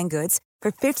stunning high-end goods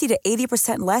for 50 to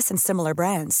 80% less than similar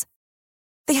brands.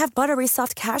 They have buttery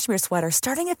soft cashmere sweaters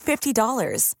starting at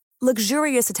 $50,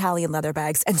 luxurious Italian leather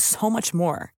bags, and so much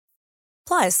more.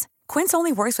 Plus, Quince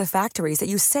only works with factories that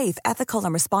use safe, ethical,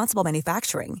 and responsible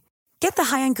manufacturing. Get the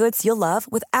high-end goods you'll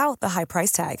love without the high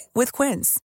price tag with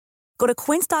Quince. Go to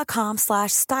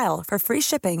quince.com/style for free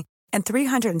shipping and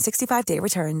 365-day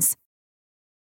returns.